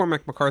 It's like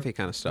Cormac McCarthy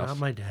kind of stuff. Not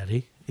my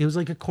daddy. It was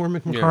like a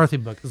Cormac McCarthy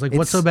book. It's like,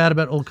 what's so bad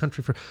about Old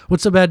Country for?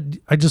 What's so bad?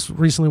 I just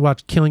recently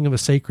watched Killing of a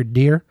Sacred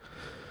Deer,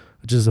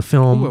 which is a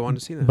film Ooh, I wanted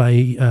to see that. by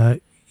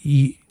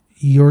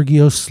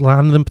Yorgos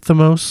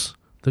Lanthimos,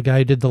 the guy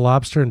who did The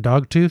Lobster and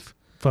Dogtooth.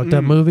 Fucked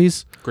up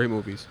movies. Great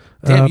movies.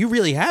 Damn, you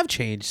really have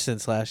changed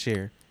since last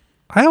year.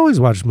 I always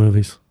watch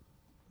movies.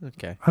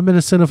 Okay. I've been a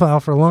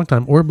cinephile for a long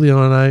time.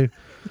 Orblio and I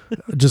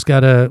just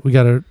got a You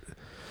gotta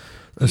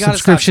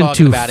subscription stop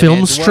talking to about it, man.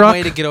 One Filmstruck,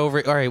 way to get over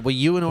it. All right, well,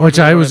 you and which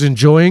I Orville was are-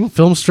 enjoying.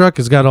 Filmstruck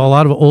has got a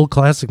lot of old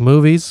classic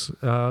movies,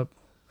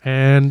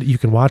 and you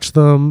can watch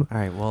them. All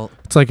right, well,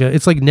 It's like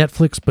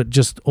Netflix, but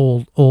just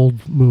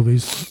old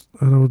movies.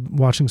 And I'm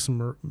watching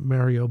some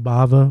Mario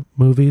Bava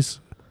movies.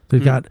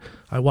 They've got.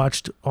 I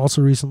watched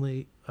also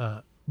recently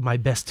My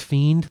Best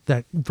Fiend,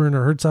 that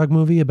Werner Herzog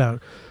movie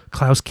about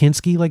Klaus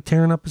Kinski like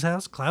tearing up his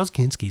house. Klaus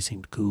Kinski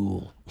seemed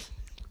cool,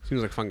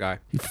 Seems like a fun guy.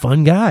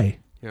 fun guy.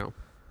 Yeah.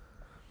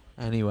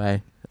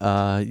 anyway,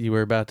 you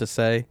were about to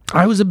say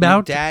I was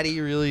about. daddy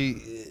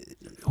really.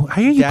 Why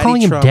are you Daddy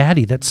calling Trump. him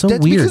daddy? That's so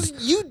That's weird.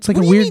 because you. It's like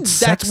what a do you weird mean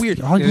sex. That's weird.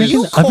 You're Yeah. making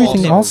You called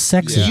everything him- all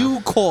sexy. You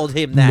called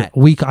him that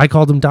I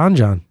called him Don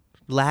John.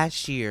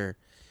 last year.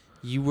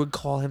 You would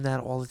call him that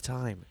all the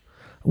time.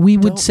 We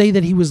would Don't- say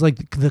that he was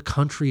like the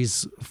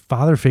country's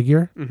father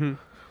figure.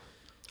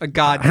 A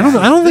god. I don't know.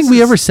 I don't think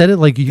we ever said it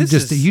like you this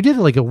just. is- You did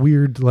it like a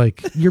weird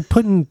like you're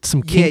putting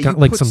some kink you on,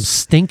 like put some s-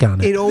 stink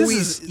on it. It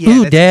always.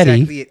 Ooh, that's daddy.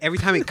 Exactly it. Every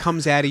time it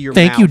comes out of your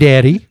Thank mouth. you,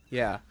 daddy.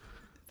 Yeah.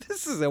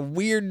 This is a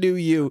weird new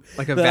you,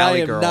 Like a that valley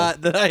I am girl.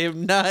 That I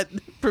am not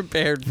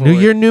prepared for. New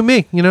year, new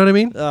me. You know what I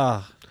mean?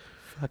 Oh,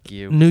 fuck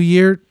you. New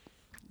year,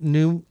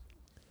 new.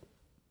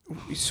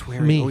 He's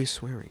swearing. Me. Always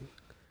swearing.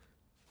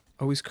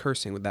 Always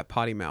cursing with that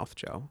potty mouth,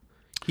 Joe.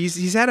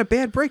 He's had a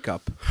bad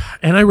breakup.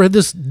 And I read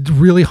this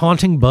really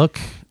haunting book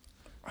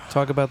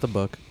Talk about the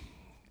book.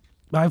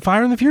 by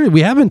Fire and the Fury.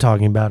 We have been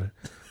talking about it.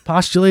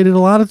 Postulated a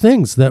lot of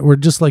things that were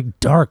just like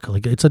dark.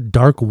 Like it's a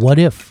dark what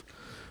if.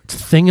 It's a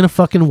thing in a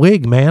fucking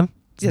wig, man.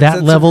 It's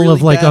that level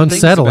of like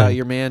unsettling. About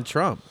your man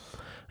Trump.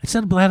 I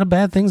said a lot of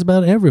bad things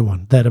about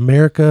everyone. That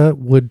America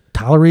would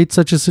tolerate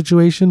such a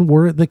situation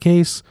were it the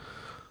case.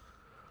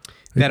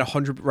 That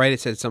 100, right? It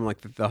said something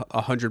like that the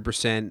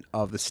 100%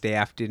 of the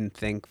staff didn't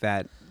think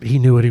that He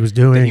knew what he was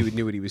doing. he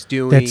knew what he was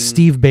doing. That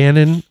Steve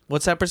Bannon,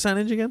 What's that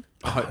percentage again?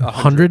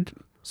 100,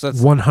 So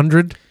that's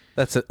 100.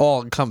 that's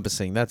all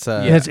encompassing. That's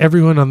That's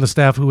everyone on the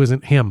staff who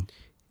isn't him.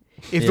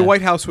 If Yeah. the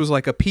White House was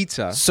like a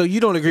pizza, So you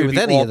don't it agree would with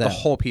be any all, of the that?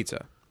 whole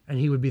pizza. And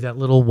he would be that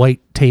little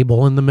white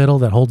table in the middle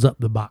that holds up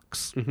the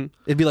box.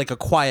 It'd be like a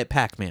quiet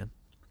Pac-Man.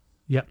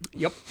 Yep.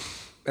 Yep,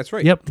 that's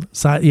right. Yep.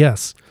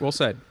 Yes. Well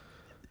said.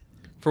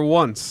 For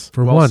once.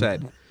 For well one.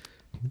 said.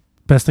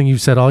 Best thing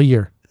you've said all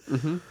year.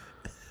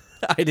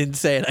 I didn't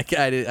say it.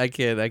 I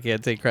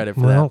can't take credit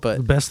for Well, that. But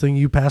the best thing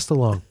you passed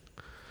along.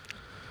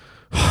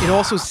 It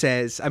also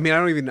says. I mean, I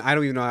don't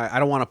even know. I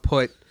don't want to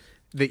put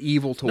the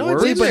evil to no,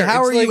 words. it's, but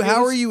how are you?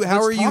 How are you? let's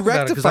How are you talk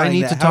about it, 'cause I rectifying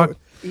need that? to talk-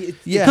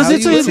 Yeah, Because how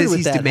it's are you a- living He's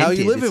with that? How are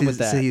you demented. living with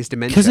that? He's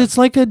dementia. Because it's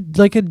like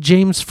a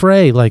James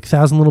Frey, like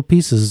Thousand Little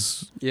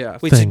Pieces. yeah.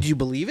 Wait, so thing. do you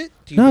believe it?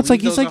 Do you No, it's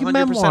like believe he's like those a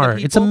 100% of memoir.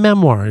 It's a people?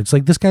 memoir. It's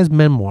like this guy's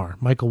memoir,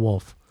 Michael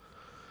Wolff.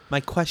 My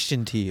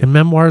question to you. And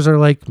memoirs are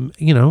like, My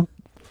question to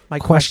you.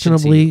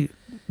 questionably,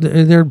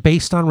 they're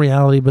based on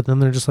reality, but then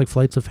they're just like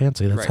flights of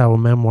fancy. That's Right. how a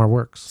memoir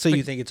works. So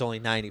you think it's only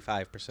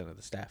 95% of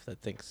the staff that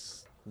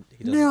thinks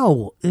he doesn't?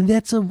 No, and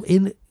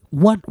in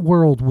what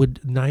world would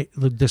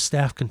the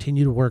staff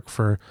continue to work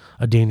for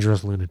a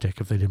dangerous lunatic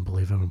if they didn't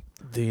believe in him?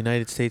 The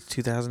United States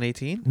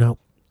 2018? No.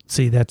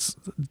 See, that's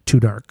too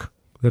dark.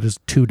 That is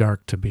too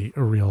dark to be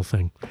a real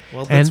thing.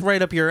 Well, that's And-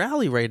 right up your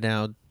alley right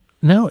now.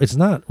 No, it's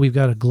not. We've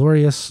got a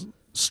glorious,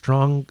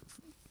 strong,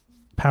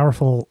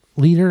 powerful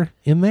leader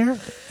in there,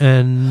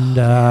 and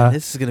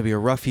This is going to be a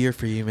rough year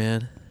for you,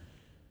 man.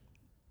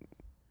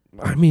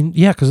 I mean,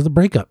 yeah, because of the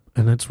breakup,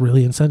 and it's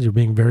really insensitive. You're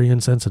being very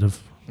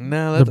insensitive.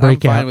 No, The that's, I'm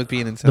breakout, fine with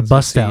being insensitive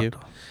bust to out. you.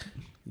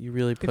 You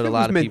really If put it a was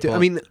lot of meant to- people. I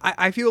mean,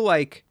 I feel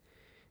like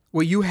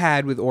what you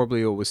had with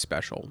Orblio was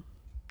special.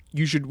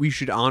 We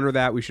should honor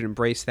that. We should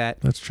embrace that.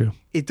 That's true.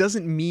 It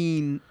doesn't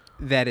mean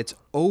that it's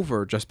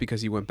over just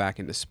because he went back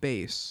into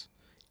space.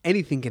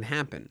 Anything can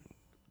happen.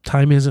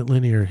 Time isn't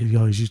linear. He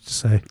always used to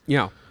say.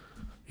 Yeah.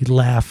 He'd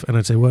laugh, and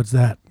I'd say, "What's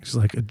that?" He's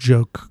like, "A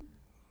joke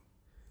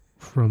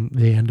from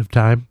the end of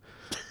time."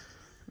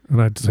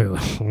 And I'd say,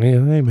 like,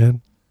 yeah, hey,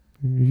 man,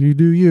 you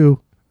do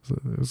you.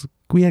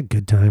 We had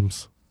good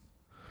times.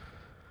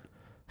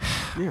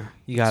 Yeah.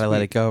 You got to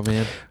let it go,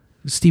 man.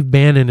 Steve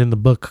Bannon in the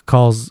book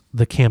calls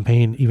the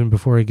campaign, even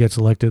before he gets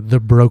elected, the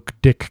broke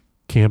dick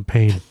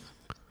campaign.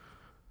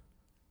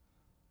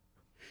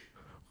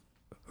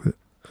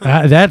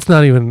 That's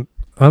not even...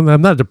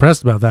 I'm not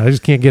depressed about that. I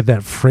just can't get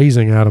that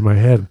phrasing out of my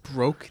head.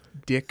 Broke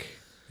dick.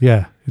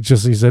 Yeah. It's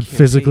just, he said,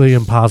 physically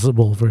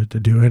impossible for it to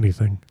do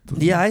anything.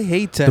 Yeah, I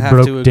hate to The have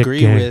broke to dick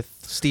agree gang. with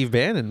Steve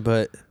Bannon,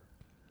 but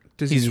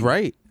he's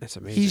right. That's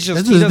amazing. He's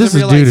just, This he is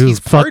doesn't a realize dude who he's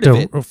part of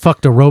it.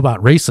 fucked a robot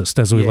racist,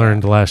 as we Yeah.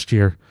 learned last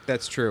year.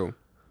 That's true.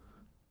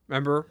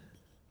 Remember?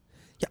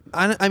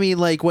 Yeah, I mean,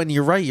 like, when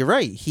you're right, you're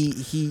right.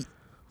 He's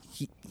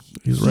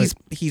right.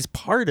 He's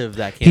part of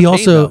that campaign. He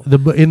also,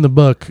 though. in the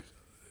book,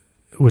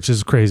 which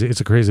is crazy.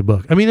 It's a crazy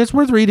book. I mean, it's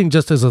worth reading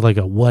just as like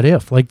a what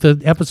if. Like the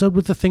episode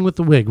with the thing with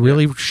the wig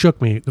really shook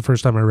me the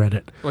first time I read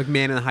it. Like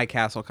Man in the High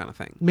Castle kind of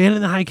thing. Man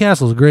in the High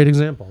Castle is a great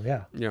example.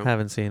 Yeah. Yeah.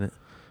 Haven't seen it.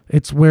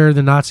 It's where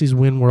the Nazis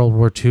win World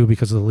War II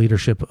because of the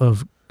leadership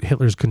of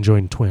Hitler's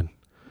conjoined twin.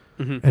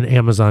 And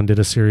Amazon did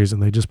a series,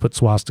 and they just put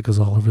swastikas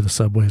all over the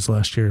subways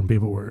last year, and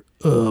people were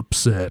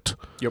upset.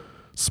 Yep.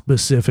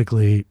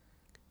 Specifically,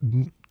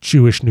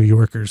 Jewish New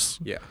Yorkers.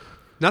 Yeah.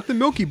 Not the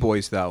Milky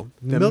Boys, though.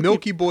 The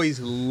Milky Boys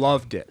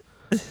loved it.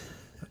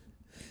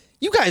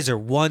 You guys are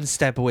one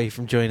step away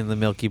from joining the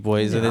Milky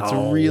Boys, and it's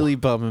No. really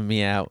bumming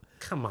me out.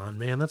 Come on,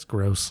 man. That's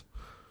gross.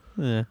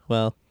 Yeah,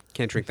 well,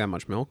 Can't drink that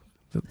much milk.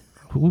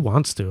 Who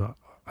wants to?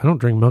 I don't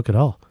drink milk at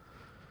all.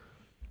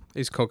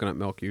 It's coconut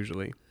milk,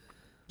 usually.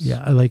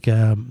 Yeah, I like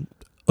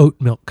oat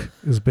milk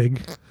is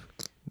big.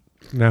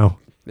 Now,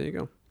 There you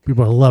go.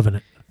 people are loving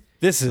it.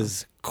 this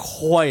is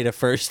quite a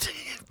first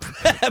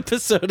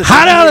episode.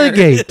 Hot out of the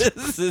year. gate.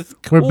 This is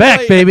We're back,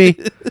 quite- baby.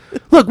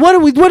 Look, what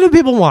do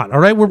people want? All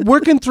right, we're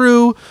working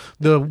through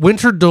the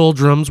winter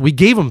doldrums. We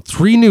gave them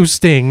 3 new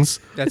stings.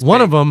 That's one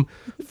big. of them,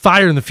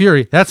 Fire and the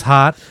Fury. That's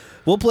hot.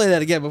 We'll play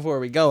that again before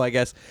we go, I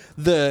guess.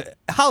 The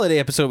holiday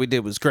episode we did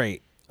was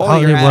great. All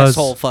Holiday your was-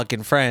 asshole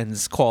fucking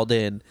friends called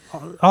in.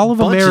 All of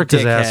Bunch of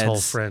America's dickheads. asshole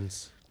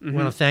friends. I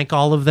want to thank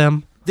all of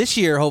them. This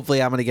year,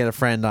 hopefully, I'm going to get a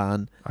friend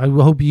on. I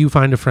hope you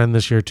find a friend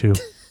this year too.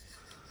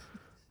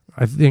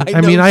 I think. I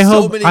I mean, know I so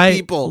hope. many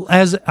people.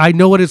 As I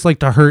know what it's like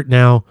to hurt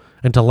now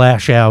and to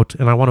lash out,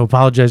 and I want to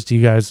apologize to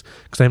you guys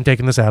because I'm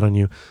taking this out on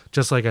you.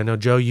 Just like I know,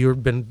 Joe,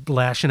 you've been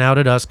lashing out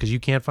at us because you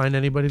can't find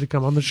anybody to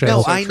come on the show.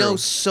 No, I know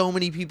so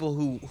many people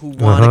who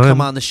want to come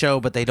on the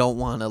show, but they don't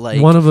want to,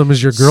 like, One of them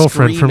is your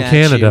girlfriend scream from at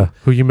Canada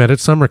who you met at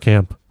summer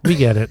camp. We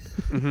get it.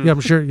 Yeah, I'm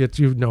sure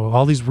you know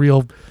all these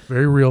real,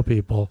 very real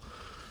people.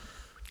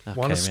 Okay,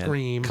 Want to man.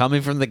 scream.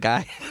 Coming from the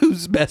guy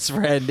whose best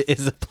friend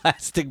is a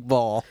plastic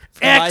ball.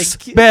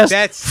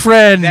 Ex-best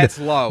friend. That's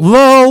low.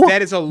 Low.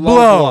 That is a low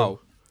blow.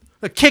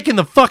 A kick in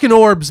the fucking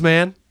orbs,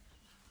 man.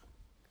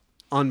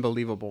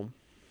 Unbelievable.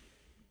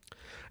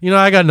 You know,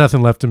 I got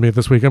nothing left in me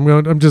this week. I'm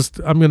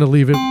gonna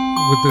leave it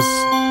with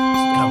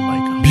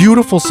this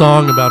beautiful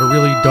song about a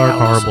really dark,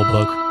 horrible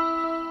book.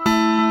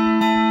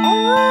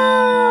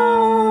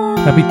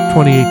 Happy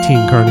 2018,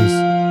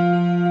 Carnies.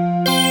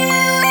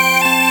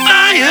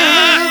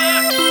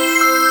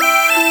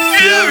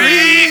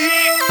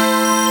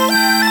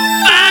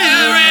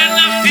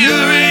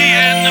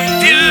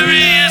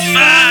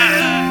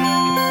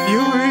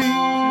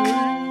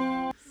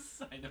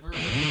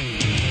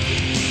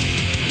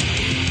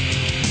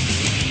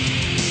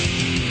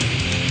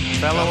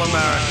 Fellow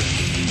Americans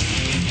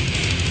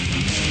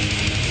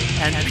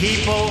and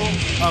people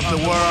of the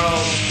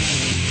world,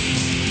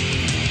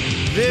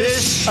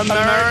 this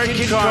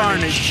American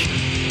carnage,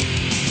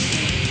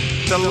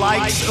 the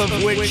likes of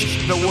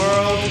which the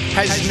world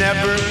has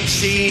never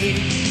seen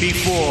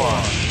before,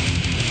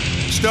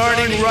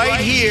 starting right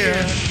here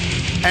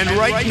and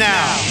right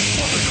now,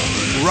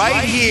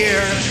 right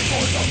here,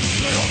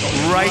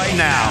 right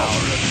now.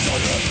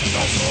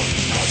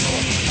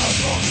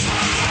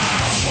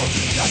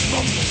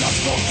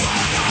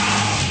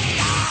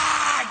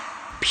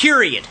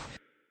 Period.